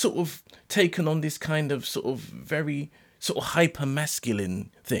sort of taken on this kind of sort of very sort of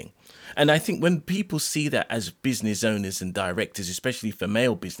hyper-masculine thing. And I think when people see that as business owners and directors, especially for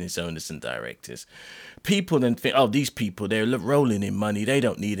male business owners and directors, people then think, oh, these people, they're rolling in money. They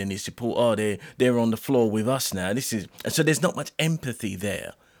don't need any support. Oh, they're on the floor with us now. So there's not much empathy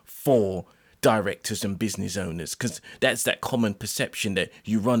there for directors and business owners, because that's that common perception that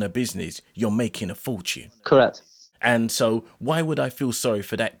you run a business, you're making a fortune. Correct. And so why would I feel sorry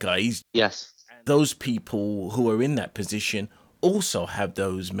for that guy? Yes. Those people who are in that position also have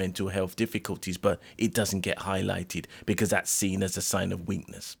those mental health difficulties, but it doesn't get highlighted because that's seen as a sign of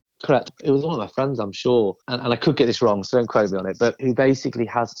weakness. Correct. It was one of my friends, I'm sure, and I could get this wrong, so don't quote me on it, but who basically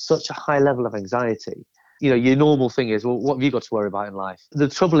has such a high level of anxiety. Your normal thing is, well, what have you got to worry about in life? The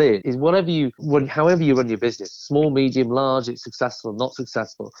trouble is however you run your business, small, medium, large, it's successful, not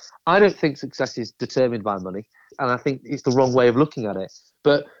successful. I don't think success is determined by money, and I think it's the wrong way of looking at it.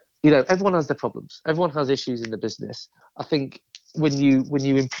 But, everyone has their problems. Everyone has issues in the business. I think when you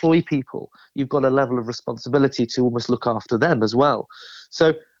employ people, you've got a level of responsibility to almost look after them as well.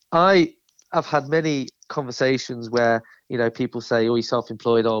 So I've had many conversations where, people say, oh, you're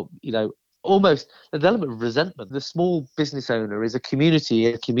self-employed, or, almost an element of resentment. The small business owner is a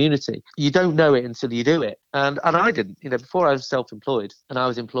community. You don't know it until you do it. And I didn't. Before I was self-employed and I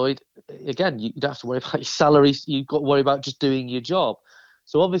was employed, again, you don't have to worry about your salary. You've got to worry about just doing your job.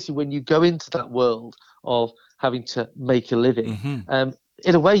 So obviously when you go into that world of having to make a living,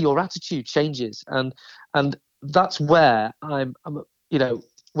 in a way your attitude changes. And that's where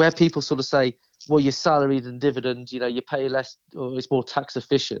where people sort of say, well, you're salaried and dividend, you pay less, or it's more tax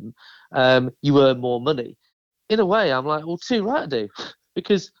efficient, you earn more money. In a way, I'm like, well, too right I do,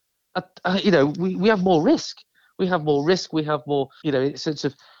 because we have more risk. We have more risk. We have more, in a sense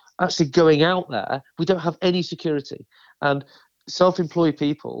of actually going out there. We don't have any security. And self-employed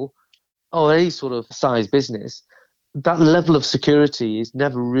people, or any sort of size business, that level of security is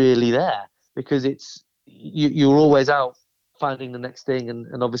never really there, because you're always out finding the next thing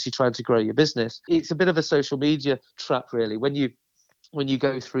and obviously trying to grow your business. It's a bit of a social media trap, really, when you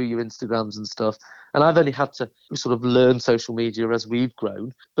go through your Instagrams and stuff. And I've only had to sort of learn social media as we've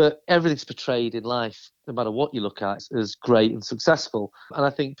grown, but everything's portrayed in life, no matter what you look at, as great and successful. And I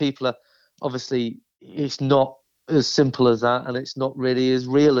think people are, obviously, it's not as simple as that, and it's not really as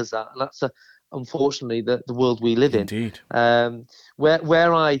real as that. And that's unfortunately the world we live Indeed. in.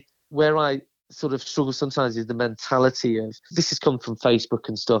 Where I sort of struggle sometimes is the mentality of, this has come from Facebook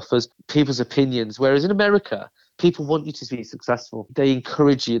and stuff, as people's opinions, whereas in America people want you to be successful, they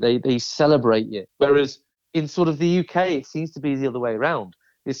encourage you, they celebrate you, whereas in sort of the UK it seems to be the other way around.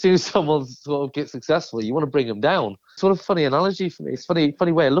 As soon as someone sort of gets successful, you want to bring them down. Sort of funny analogy for me. It's funny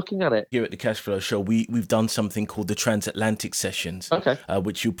way of looking at it. Here at the Cashflow Show, we've done something called the Transatlantic Sessions, okay,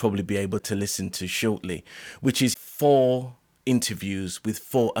 which you'll probably be able to listen to shortly, which is 4 interviews with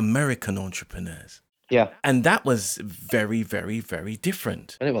 4 American entrepreneurs. Yeah. And that was very, very, very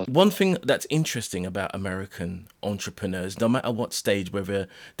different. And it was. One thing that's interesting about American entrepreneurs, no matter what stage, whether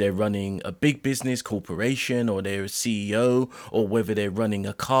they're running a big business corporation or they're a CEO, or whether they're running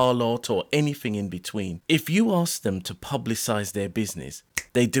a car lot or anything in between, if you ask them to publicize their business,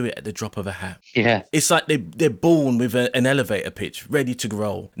 they do it at the drop of a hat. Yeah. It's like they're born with an elevator pitch, ready to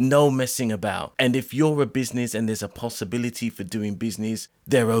roll, no messing about. And if you're a business and there's a possibility for doing business,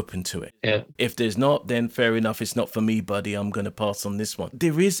 they're open to it. Yeah. If there's not, then fair enough, it's not for me, buddy. I'm going to pass on this one.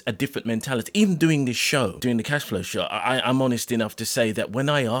 There is a different mentality. Even doing this show, doing the cash flow show, I'm honest enough to say that when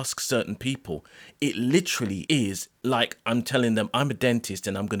I ask certain people, it literally is like I'm telling them I'm a dentist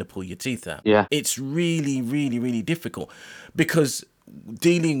and I'm going to pull your teeth out. Yeah. It's really, really, really difficult because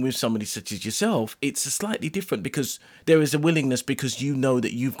dealing with somebody such as yourself, it's slightly different because there is a willingness because you know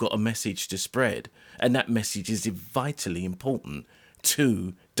that you've got a message to spread and that message is vitally important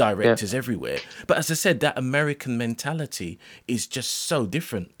to directors everywhere. But as I said, that American mentality is just so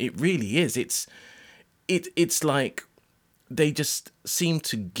different. It really is. It's like they just seem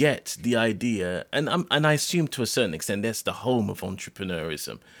to get the idea, and I assume to a certain extent that's the home of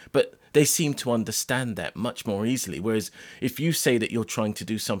entrepreneurism, but they seem to understand that much more easily. Whereas if you say that you're trying to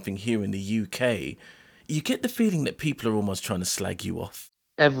do something here in the UK, you get the feeling that people are almost trying to slag you off.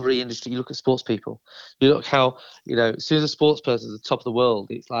 Every industry, you look at sports people, you look how, as soon as a sports person is at the top of the world,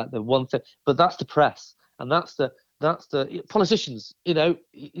 it's like the one thing, but that's the press and that's the politicians,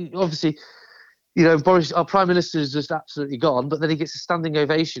 obviously, Boris, our Prime Minister, is just absolutely gone, but then he gets a standing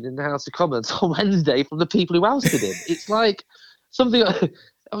ovation in the House of Commons on Wednesday from the people who ousted him. It's like something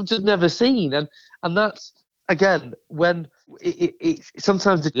I've just never seen. And that's, again, when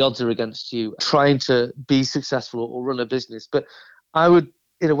sometimes the odds are against you trying to be successful or run a business. But I would,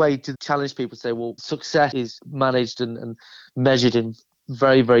 in a way, to challenge people, say, well, success is managed and measured in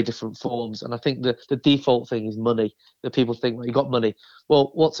very, very different forms. And I think the default thing is money. That people think, well, you got money.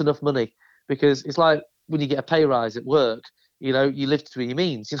 Well, what's enough money? Because it's like when you get a pay rise at work, you live to your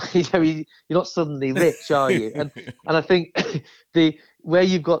means. You're not suddenly rich, are you? And I think where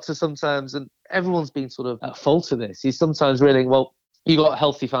you've got to sometimes, and everyone's been sort of at fault of this, is sometimes realizing, well, you've got a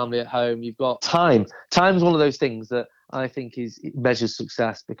healthy family at home, you've got time. Time's one of those things that I think it measures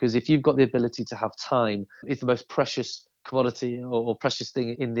success, because if you've got the ability to have time, it's the most precious commodity or precious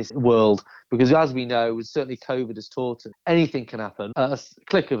thing in this world. Because as we know, certainly COVID has taught us, anything can happen at a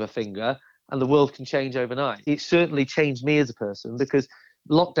click of a finger, and the world can change overnight. It certainly changed me as a person, because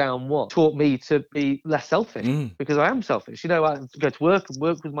lockdown taught me to be less selfish, because I am selfish. I go to work, and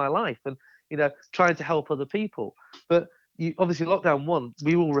work was my life, and trying to help other people. But obviously lockdown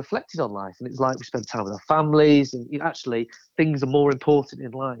we all reflected on life, and it's like we spent time with our families, and actually things are more important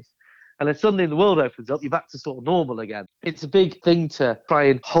in life. And then suddenly the world opens up, you're back to sort of normal again. It's a big thing to try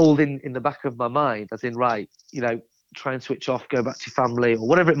and hold in the back of my mind, as in, right, try and switch off, go back to family or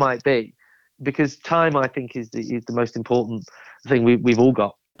whatever it might be. Because time, I think, is the most important thing we've all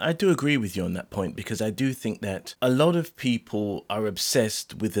got. I do agree with you on that point, because I do think that a lot of people are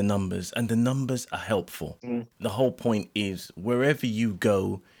obsessed with the numbers, and the numbers are helpful. The whole point is wherever you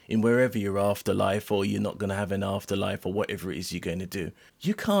go, in wherever your afterlife, or you're not going to have an afterlife, or whatever it is you're going to do,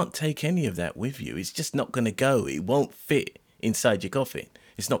 you can't take any of that with you. It's just not going to go. It won't fit inside your coffin.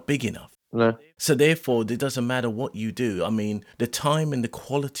 It's not big enough. No. So therefore, it doesn't matter what you do. I mean, the time and the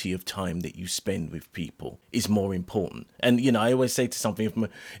quality of time that you spend with people is more important. And, I always say to something,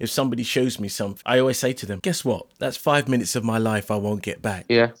 if somebody shows me something, I always say to them, guess what? That's 5 minutes of my life I won't get back.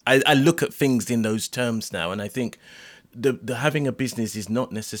 Yeah. I look at things in those terms now, and I think the having a business is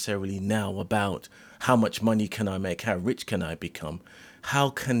not necessarily now about how much money can I make, how rich can I become, how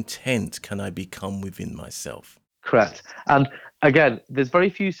content can I become within myself. Correct. And again, there's very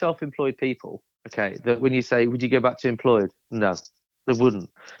few self-employed people, okay, that when you say, would you go back to employed? No, they wouldn't.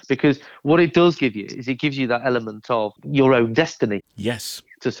 Because what it does give you is it gives you that element of your own destiny. Yes.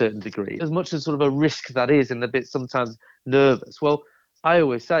 To a certain degree. As much as sort of a risk that is, and a bit sometimes nervous. Well, I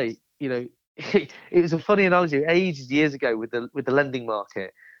always say, it was a funny analogy years ago with the lending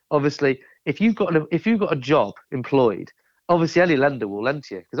market. Obviously, if you've got a job employed, obviously any lender will lend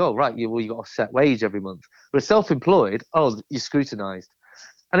to you because, you got a set wage every month. But self-employed, you're scrutinised.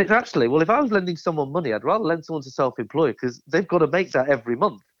 And it's actually, well, if I was lending someone money, I'd rather lend someone to self-employed because they've got to make that every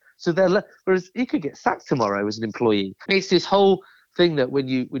month. So whereas you could get sacked tomorrow as an employee. It's this whole thing that when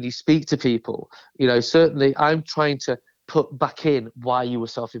you speak to people, certainly I'm trying to put back in why you were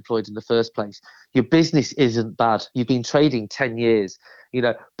self-employed in the first place. Your business isn't bad. You've been trading 10 years,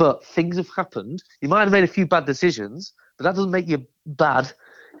 but things have happened. You might have made a few bad decisions, but that doesn't make you bad.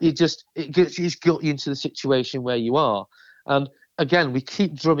 It just got you into the situation where you are. And again, we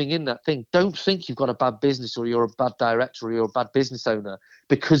keep drumming in that thing. Don't think you've got a bad business or you're a bad director or you're a bad business owner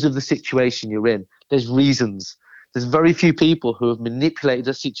because of the situation you're in. There's reasons. There's very few people who have manipulated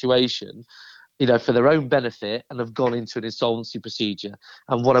a situation, for their own benefit and have gone into an insolvency procedure.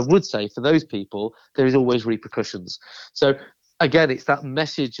 And what I would say for those people, there is always repercussions. So again, it's that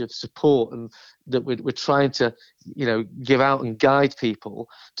message of support and that we're trying to, give out and guide people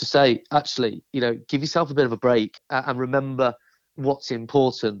to say, actually, give yourself a bit of a break and remember what's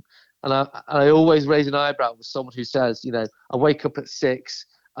important. And I always raise an eyebrow with someone who says, I wake up at 6,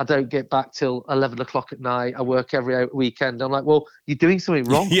 I don't get back till 11 o'clock at night. I work every weekend. I'm like, well, you're doing something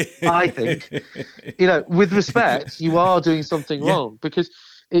wrong, I think. With respect, you are doing something wrong because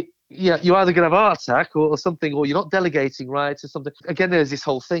you're either going to have a heart attack or something, or you're not delegating right to something. Again, there's this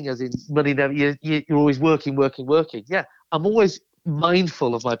whole thing as in money never, you're always working. Yeah, I'm always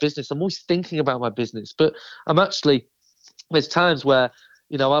mindful of my business. I'm always thinking about my business, but there's times where,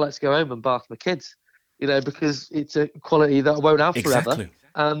 I like to go home and bath my kids, because it's a quality that I won't have forever. Exactly.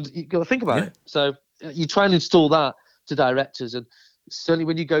 And you've got to think about it. So you try and install that to directors. And certainly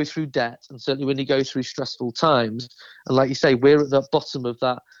when you go through debt and certainly when you go through stressful times, and like you say, we're at the bottom of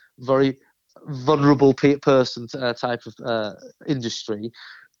that very vulnerable person type of industry.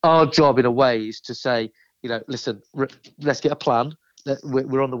 Our job in a way is to say, listen, let's get a plan.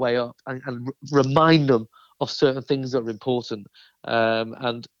 We're on the way up and remind them of certain things that are important.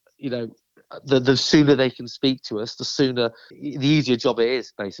 And, the sooner they can speak to us, the easier job it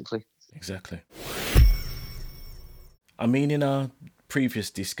is, basically. Exactly. I mean, in our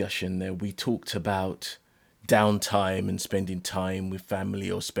previous discussion there, we talked about downtime and spending time with family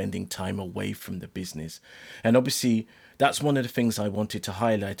or spending time away from the business. And obviously, that's one of the things I wanted to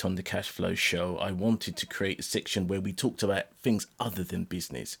highlight on the Cash Flow Show. I wanted to create a section where we talked about things other than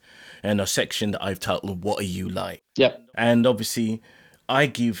business, and a section that I've titled, What Are You Like? Yep. And obviously, I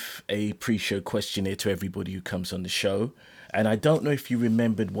give a pre-show questionnaire to everybody who comes on the show, and I don't know if you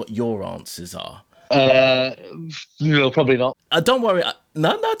remembered what your answers are. No, probably not. Don't worry.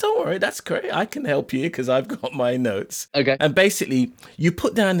 No, don't worry. That's great. I can help you because I've got my notes. Okay. And basically, you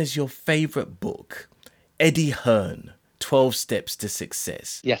put down as your favorite book, Eddie Hearn, 12 Steps to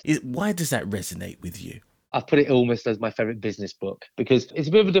Success. Yes. Why does that resonate with you? I put it almost as my favourite business book because it's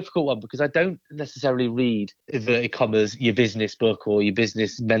a bit of a difficult one because I don't necessarily read, inverted commas, your business book or your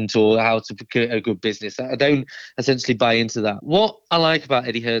business mentor, how to create a good business. I don't essentially buy into that. What I like about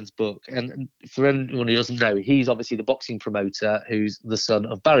Eddie Hearn's book, and for anyone who doesn't know, he's obviously the boxing promoter who's the son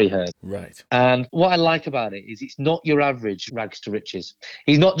of Barry Hearn. Right. And what I like about it is it's not your average rags to riches.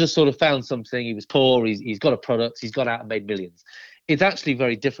 He's not just sort of found something, he was poor, he's got a product, he's gone out and made millions. It's actually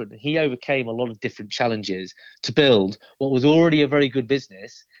very different. He overcame a lot of different challenges to build what was already a very good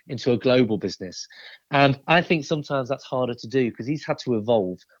business into a global business. And I think sometimes that's harder to do because he's had to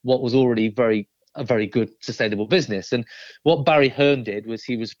evolve what was already a very good sustainable business. And what Barry Hearn did was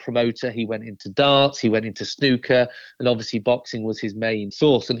he was a promoter. He went into darts, he went into snooker, and obviously boxing was his main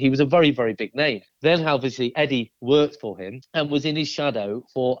source. And he was a very, very big name. Then obviously Eddie worked for him and was in his shadow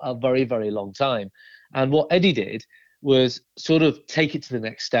for a very, very long time. And what Eddie did was sort of take it to the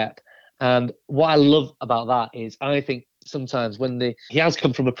next step. And what I love about that is I think sometimes he has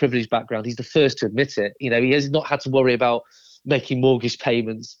come from a privileged background, he's the first to admit it. He has not had to worry about making mortgage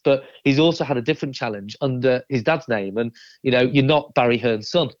payments, but he's also had a different challenge under his dad's name. And, you're not Barry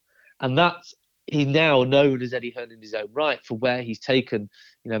Hearn's son. And he's now known as Eddie Hearn in his own right for where he's taken,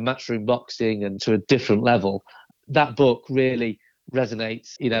 matchroom boxing and to a different level. That book really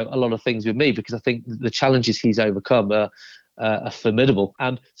resonates, a lot of things with me because I think the challenges he's overcome are formidable.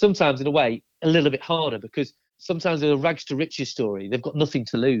 And sometimes in a way, a little bit harder because sometimes in a rags to riches story, they've got nothing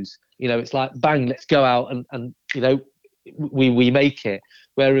to lose. It's like, bang, let's go out and we make it.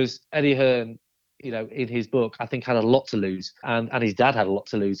 Whereas Eddie Hearn, in his book, I think had a lot to lose, and his dad had a lot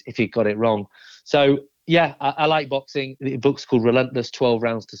to lose if he got it wrong. So yeah, I like boxing. The book's called Relentless: 12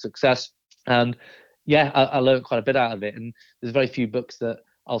 Rounds to Success, and yeah, I learned quite a bit out of it. And there's very few books that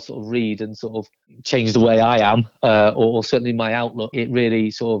I'll sort of read and sort of change the way I am, or certainly my outlook. It really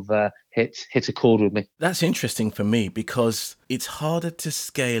sort of hit a chord with me. That's interesting for me because it's harder to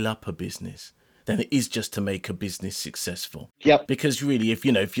scale up a business than it is just to make a business successful. Yep. Because really, if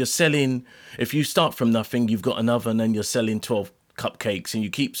you start from nothing, you've got an oven and you're selling 12 cupcakes and you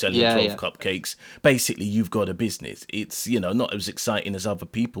keep selling 12 cupcakes, basically you've got a business. It's, not as exciting as other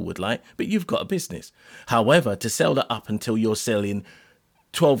people would like, but you've got a business. However, to sell that up until you're selling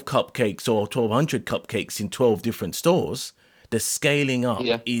 12 cupcakes or 1,200 cupcakes in 12 different stores, the scaling up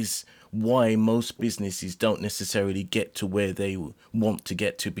is why most businesses don't necessarily get to where they want to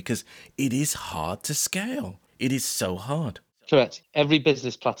get to, because it is hard to scale. It is so hard. Correct. Every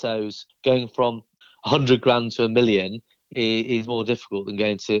business plateaus. Going from 100 grand to a million is more difficult than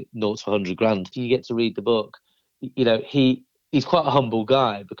going to 0 to 100 grand. You get to read the book. He's quite a humble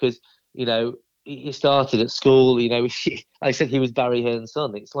guy because, he started at school, like I said, he was Barry Hearn's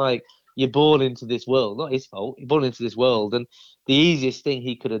son. It's like you're born into this world, not his fault. You're born into this world. And the easiest thing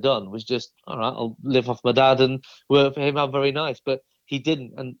he could have done was just, all right, I'll live off my dad and work for him. I'm very nice. But he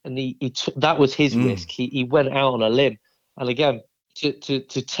didn't. And he took, that was his risk. He went out on a limb. And again, to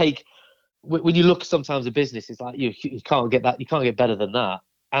take, when you look sometimes at business, it's like you can't get that, you can't get better than that.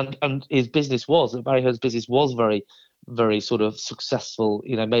 And his business Barry Hearn's business was very, very sort of successful,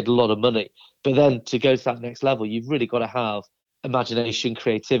 made a lot of money. But then to go to that next level, you've really got to have imagination,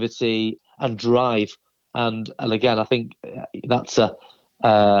 creativity, and drive. And again, I think that's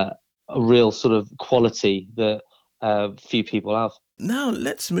a real sort of quality that few people have. Now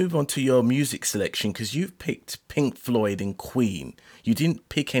let's move on to your music selection, because you've picked Pink Floyd and Queen. You didn't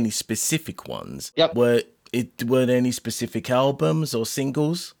pick any specific ones. Yep. Were there any specific albums or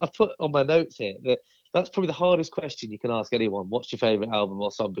singles? I've put on my notes here that that's probably the hardest question you can ask anyone. What's your favourite album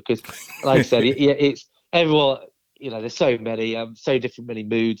or song? Because, like I said, it's everyone. There's so many, many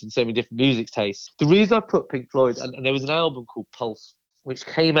moods and so many different music tastes. The reason I put Pink Floyd, and there was an album called Pulse, which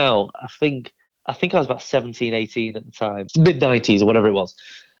came out, I think I was about 17, 18 at the time, mid-90s or whatever it was.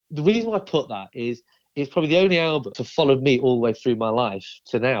 The reason why I put that is it's probably the only album to follow me all the way through my life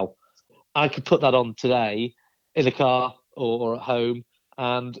to now. I could put that on today in the car or at home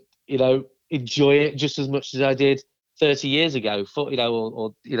and, enjoy it just as much as I did 30 years ago,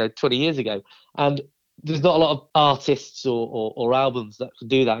 or 20 years ago. And there's not a lot of artists or albums that can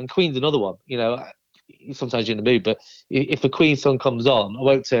do that. And Queen's another one. Sometimes you're in the mood, but if a Queen song comes on, I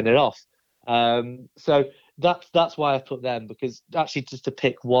won't turn it off. So that's why I put them, because actually just to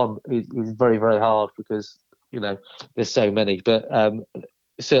pick one is very, very hard because, there's so many. But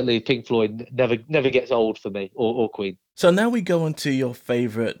certainly Pink Floyd never gets old for me, or Queen. So now we go on to your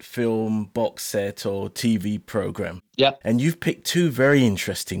favourite film, box set or TV programme. Yeah. And you've picked two very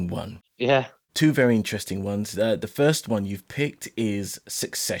interesting ones. Yeah. Two very interesting ones. The first one you've picked is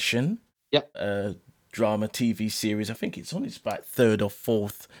Succession. Yep. A drama TV series. I think it's on its about third or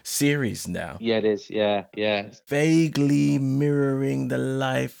fourth series now. Yeah, it is. Yeah. Vaguely mirroring the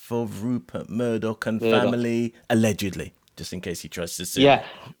life of Rupert Murdoch and family, allegedly, just in case he tries to sue. Yeah,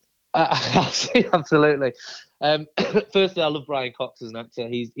 absolutely. Firstly, I love Brian Cox as an actor.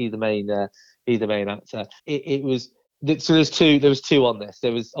 He's the main actor. It was. So there was two on this.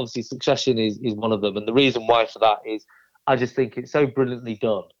 There was obviously Succession is one of them, and the reason why for that is I just think it's so brilliantly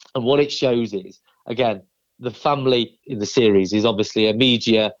done. And what it shows is, again, the family in the series is obviously a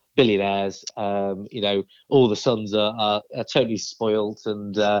media billionaires. All the sons are totally spoilt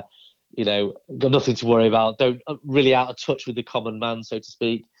and got nothing to worry about. Don't really out of touch with the common man, so to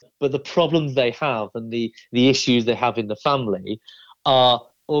speak. But the problems they have and the issues they have in the family are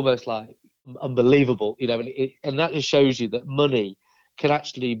almost like unbelievable, and that just shows you that money can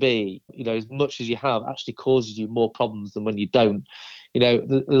actually be, as much as you have, actually causes you more problems than when you don't. There's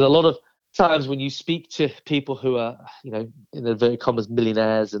a lot of times when you speak to people who are, in inverted commas,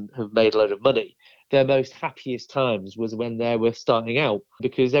 millionaires and have made a load of money, their most happiest times was when they were starting out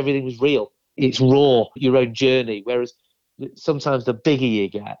because everything was real. It's raw, your own journey. Whereas sometimes the bigger you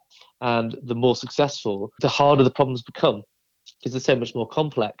get and the more successful, the harder the problems become, because they're so much more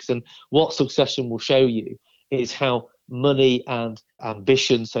complex. And what Succession will show you is how money and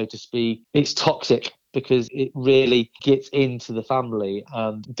ambition, so to speak, it's toxic because it really gets into the family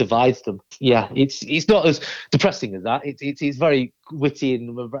and divides them. Yeah, it's not as depressing as that. It's very witty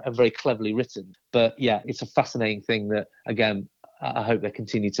and very cleverly written. But yeah, it's a fascinating thing that, again, I hope they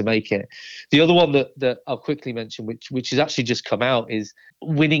continue to make it. The other one that I'll quickly mention, which has actually just come out, is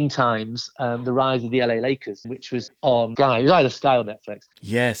Winning Times, The Rise of the LA Lakers, which was on Sky. It was either Sky or Netflix.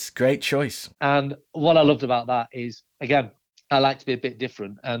 Yes, great choice. And what I loved about that is, again, I like to be a bit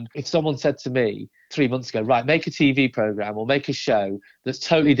different. And if someone said to me 3 months ago, right, make a TV program or make a show that's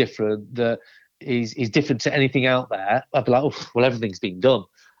totally different, that is different to anything out there, I'd be like, oh, well, everything's been done.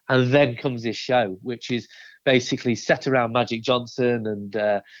 And then comes this show, which is basically set around Magic Johnson and,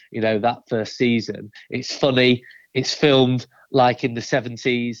 that first season. It's funny. It's filmed like in the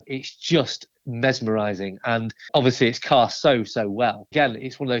 70s. It's just mesmerizing. And obviously it's cast so well. Again,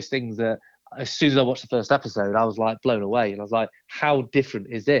 it's one of those things that as soon as I watched the first episode, I was like blown away. And I was like, how different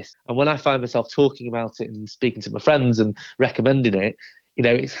is this? And when I find myself talking about it and speaking to my friends and recommending it,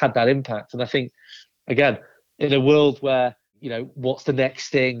 it's had that impact. And I think, again, in a world where, what's the next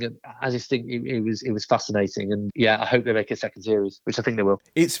thing? I just think it was fascinating. And yeah, I hope they make a second series, which I think they will.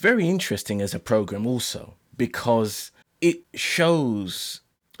 It's very interesting as a program also, because it shows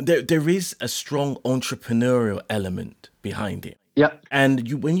there is a strong entrepreneurial element behind it. Yeah,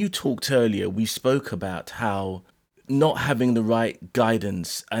 And when you talked earlier, we spoke about how not having the right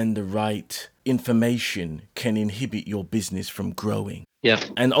guidance and the right information can inhibit your business from growing. yeah,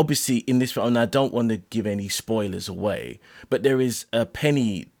 And obviously, in this, and I don't want to give any spoilers away, but there is a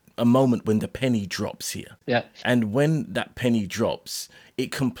moment when the penny drops here. yeah. And when that penny drops,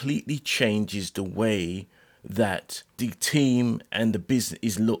 it completely changes the way that the team and the business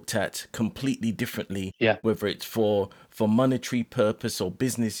is looked at completely differently. Yeah. Whether it's for monetary purpose or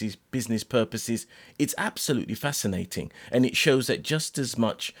business purposes, it's absolutely fascinating. And it shows that just as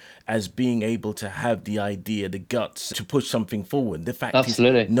much as being able to have the idea, the guts to push something forward, the fact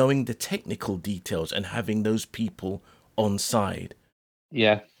Absolutely. is knowing the technical details and having those people on side.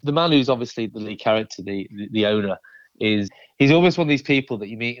 Yeah, the man who's obviously the lead character, the owner, he's always one of these people that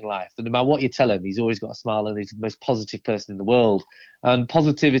you meet in life. And no matter what you tell him, he's always got a smile and he's the most positive person in the world. And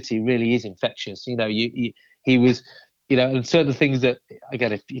positivity really is infectious. You know, he was, you know, and certain things that,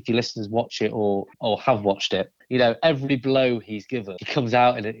 again, if your listeners watch it or have watched it, you know, every blow he's given, he comes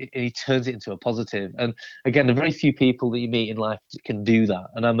out and he turns it into a positive. And again, the very few people that you meet in life can do that.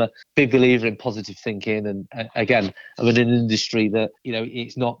 And I'm a big believer in positive thinking. And again, I'm in an industry that, you know,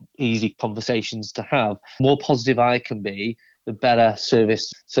 it's not easy conversations to have. The more positive I can be, the better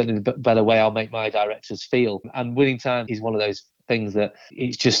service, certainly the better way I'll make my directors feel. And Winning Time is one of those things that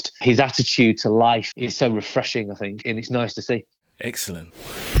it's just his attitude to life is so refreshing, I think, and it's nice to see. Excellent.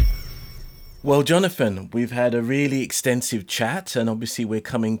 Well, Jonathan, we've had a really extensive chat, and obviously we're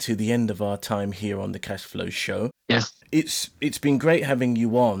coming to the end of our time here on the Cash Flow Show. Yes. It's been great having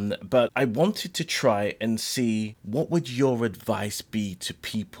you on, but I wanted to try and see what would your advice be to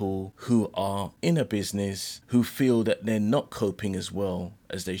people who are in a business who feel that they're not coping as well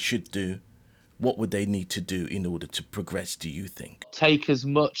as they should do. What would they need to do in order to progress, do you think? Take as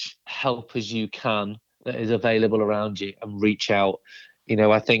much help as you can that is available around you and reach out. You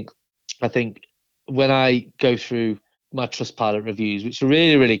know, I think when I go through my Trustpilot reviews, which are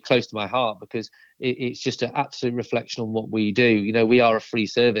really, really close to my heart because it's just an absolute reflection on what we do. You know, we are a free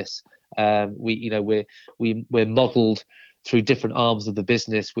service. We're modelled through different arms of the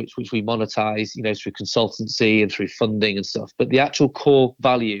business, which we monetize, you know, through consultancy and through funding and stuff. But the actual core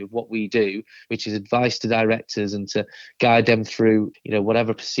value of what we do, which is advice to directors and to guide them through, you know,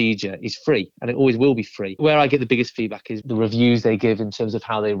 whatever procedure, is free, and it always will be free. Where I get the biggest feedback is the reviews they give in terms of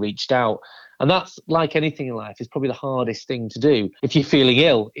how they reached out. And that's, like anything in life, is probably the hardest thing to do. If you're feeling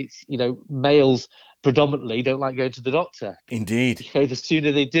ill, it's, you know, males predominantly don't like going to the doctor. Indeed. You know, the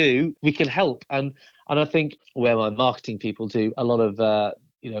sooner they do, we can help. And I think where my marketing people do a lot of,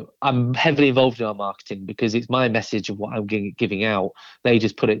 you know, I'm heavily involved in our marketing because it's my message of what I'm giving out. They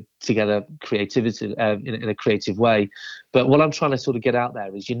just put it together creativity in a creative way. But what I'm trying to sort of get out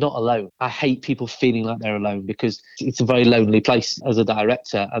there is you're not alone. I hate people feeling like they're alone because it's a very lonely place as a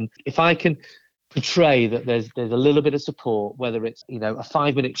director. And if I can portray that there's a little bit of support, whether it's, you know, a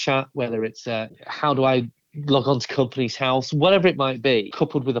 5-minute chat, whether it's how do I log on to Company's House, whatever it might be,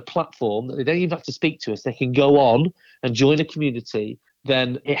 coupled with a platform that they don't even have to speak to us, they can go on and join a community,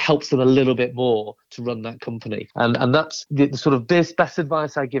 then it helps them a little bit more to run that company. And that's the sort of best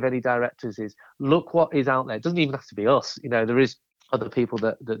advice I give any directors is look what is out there. It doesn't even have to be us. You know, there is other people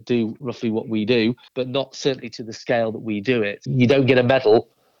that do roughly what we do, but not certainly to the scale that we do it. You don't get a medal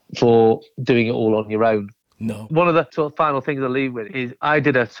for doing it all on your own. No. One of the sort of final things I leave with is I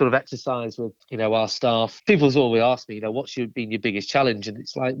did a sort of exercise with, you know, our staff. People's always asked me, you know, what's been your biggest challenge? And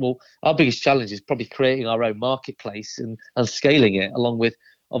it's like, well, our biggest challenge is probably creating our own marketplace and scaling it, along with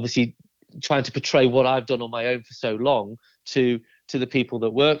obviously trying to portray what I've done on my own for so long to the people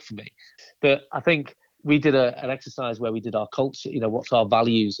that work for me. But I think we did an exercise where we did our culture, you know, what's our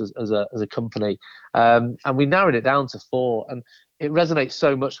values as a company. And we narrowed it down to 4. And it resonates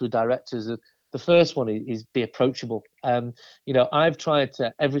so much with directors. The first one is be approachable. You know, I've tried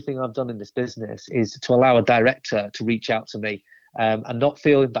to, everything I've done in this business is to allow a director to reach out to me and not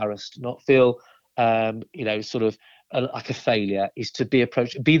feel embarrassed, not feel, you know, sort of like a failure, is to be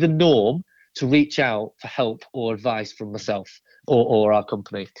approachable, be the norm to reach out for help or advice from myself or our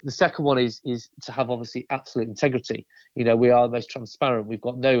company. The second one is to have obviously absolute integrity. You know, we are the most transparent. We've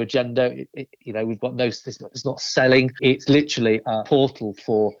got no agenda. You know, we've got no, it's not selling. It's literally a portal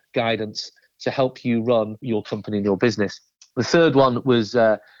for guidance to help you run your company and your business. The third one was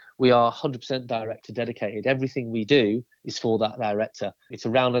we are 100% director dedicated. Everything we do is for that director. It's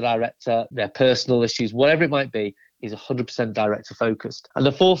around a director, their personal issues, whatever it might be. is 100% director focused. And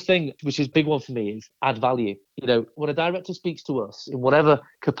the fourth thing, which is a big one for me, is add value. When a director speaks to us in whatever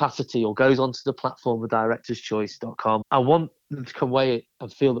capacity or goes onto the platform of directorschoice.com, I want them to come away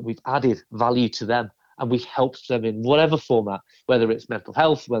and feel that we've added value to them and we've helped them in whatever format, whether it's mental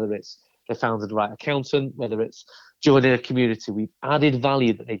health, whether it's they found the right accountant, whether it's joining a community. We've added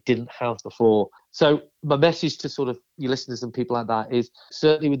value that they didn't have before. So my message to sort of your listeners and people like that is,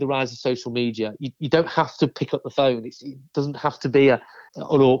 certainly with the rise of social media, you don't have to pick up the phone. It doesn't have to be an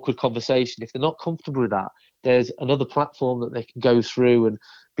awkward conversation. If they're not comfortable with that, there's another platform that they can go through and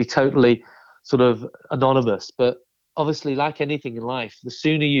be totally sort of anonymous. But obviously, like anything in life, the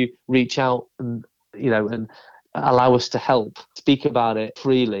sooner you reach out and allow us to help, speak about it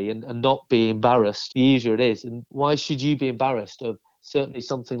freely and not be embarrassed, the easier it is. And why should you be embarrassed of certainly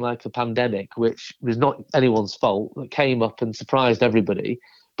something like a pandemic, which was not anyone's fault, that came up and surprised everybody,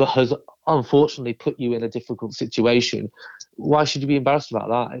 but has unfortunately put you in a difficult situation? Why should you be embarrassed about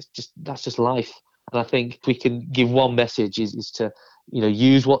that? That's just life. And I think if we can give one message is to,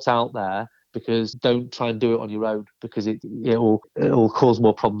 use what's out there, because don't try and do it on your own, because it will cause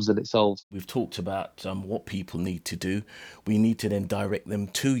more problems than it solves. We've talked about what people need to do. We need to then direct them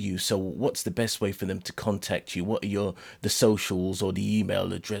to you. So what's the best way for them to contact you? What are the socials or the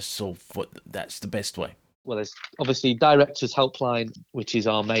email address, or what? That's the best way? Well, there's obviously Directors Helpline, which is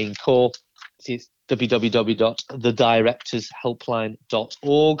our main core. It's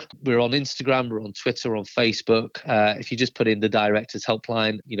www.thedirectorshelpline.org. We're on Instagram, we're on Twitter, we're on Facebook. If you just put in the Directors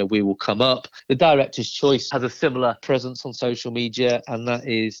Helpline, we will come up. The Director's Choice has a similar presence on social media, and that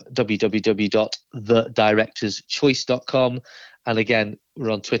is www.thedirectorschoice.com. And again, we're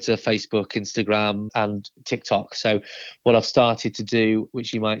on Twitter, Facebook, Instagram, and TikTok. So what I've started to do,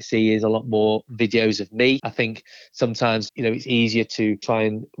 which you might see, is a lot more videos of me. I think sometimes, it's easier to try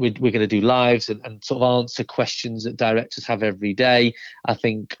and we're going to do lives and sort of answer questions that directors have every day. I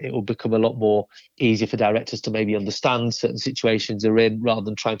think it will become a lot more easier for directors to maybe understand certain situations they're in, rather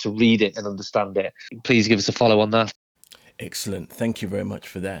than trying to read it and understand it. Please give us a follow on that. Excellent. Thank you very much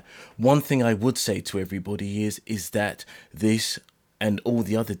for that. One thing I would say to everybody is that this and all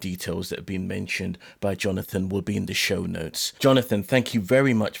the other details that have been mentioned by Jonathan will be in the show notes. Jonathan, thank you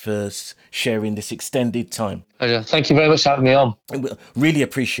very much for sharing this extended time. Thank you very much for having me on. I really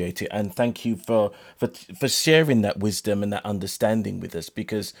appreciate it, and thank you for sharing that wisdom and that understanding with us,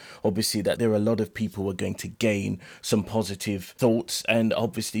 because obviously that there are a lot of people who are going to gain some positive thoughts and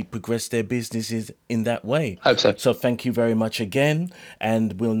obviously progress their businesses in that way. Hope so. So thank you very much again,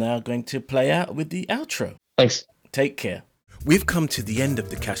 and we're now going to play out with the outro. Thanks. Take care. We've come to the end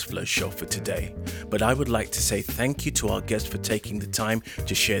of the Cashflow Show for today, but I would like to say thank you to our guests for taking the time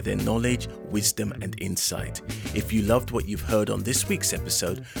to share their knowledge, wisdom, and insight. If you loved what you've heard on this week's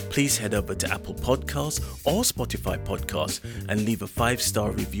episode, please head over to Apple Podcasts or Spotify Podcasts and leave a 5-star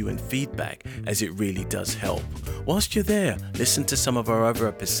review and feedback, as it really does help. Whilst you're there, listen to some of our other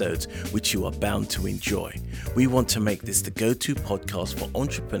episodes, which you are bound to enjoy. We want to make this the go-to podcast for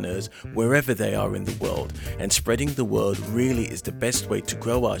entrepreneurs wherever they are in the world, and spreading the word really is the best way to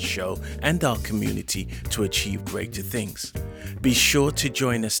grow our show and our community to achieve greater things. Be sure to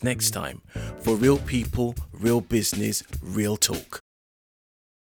join us next time for real people, real business, real talk.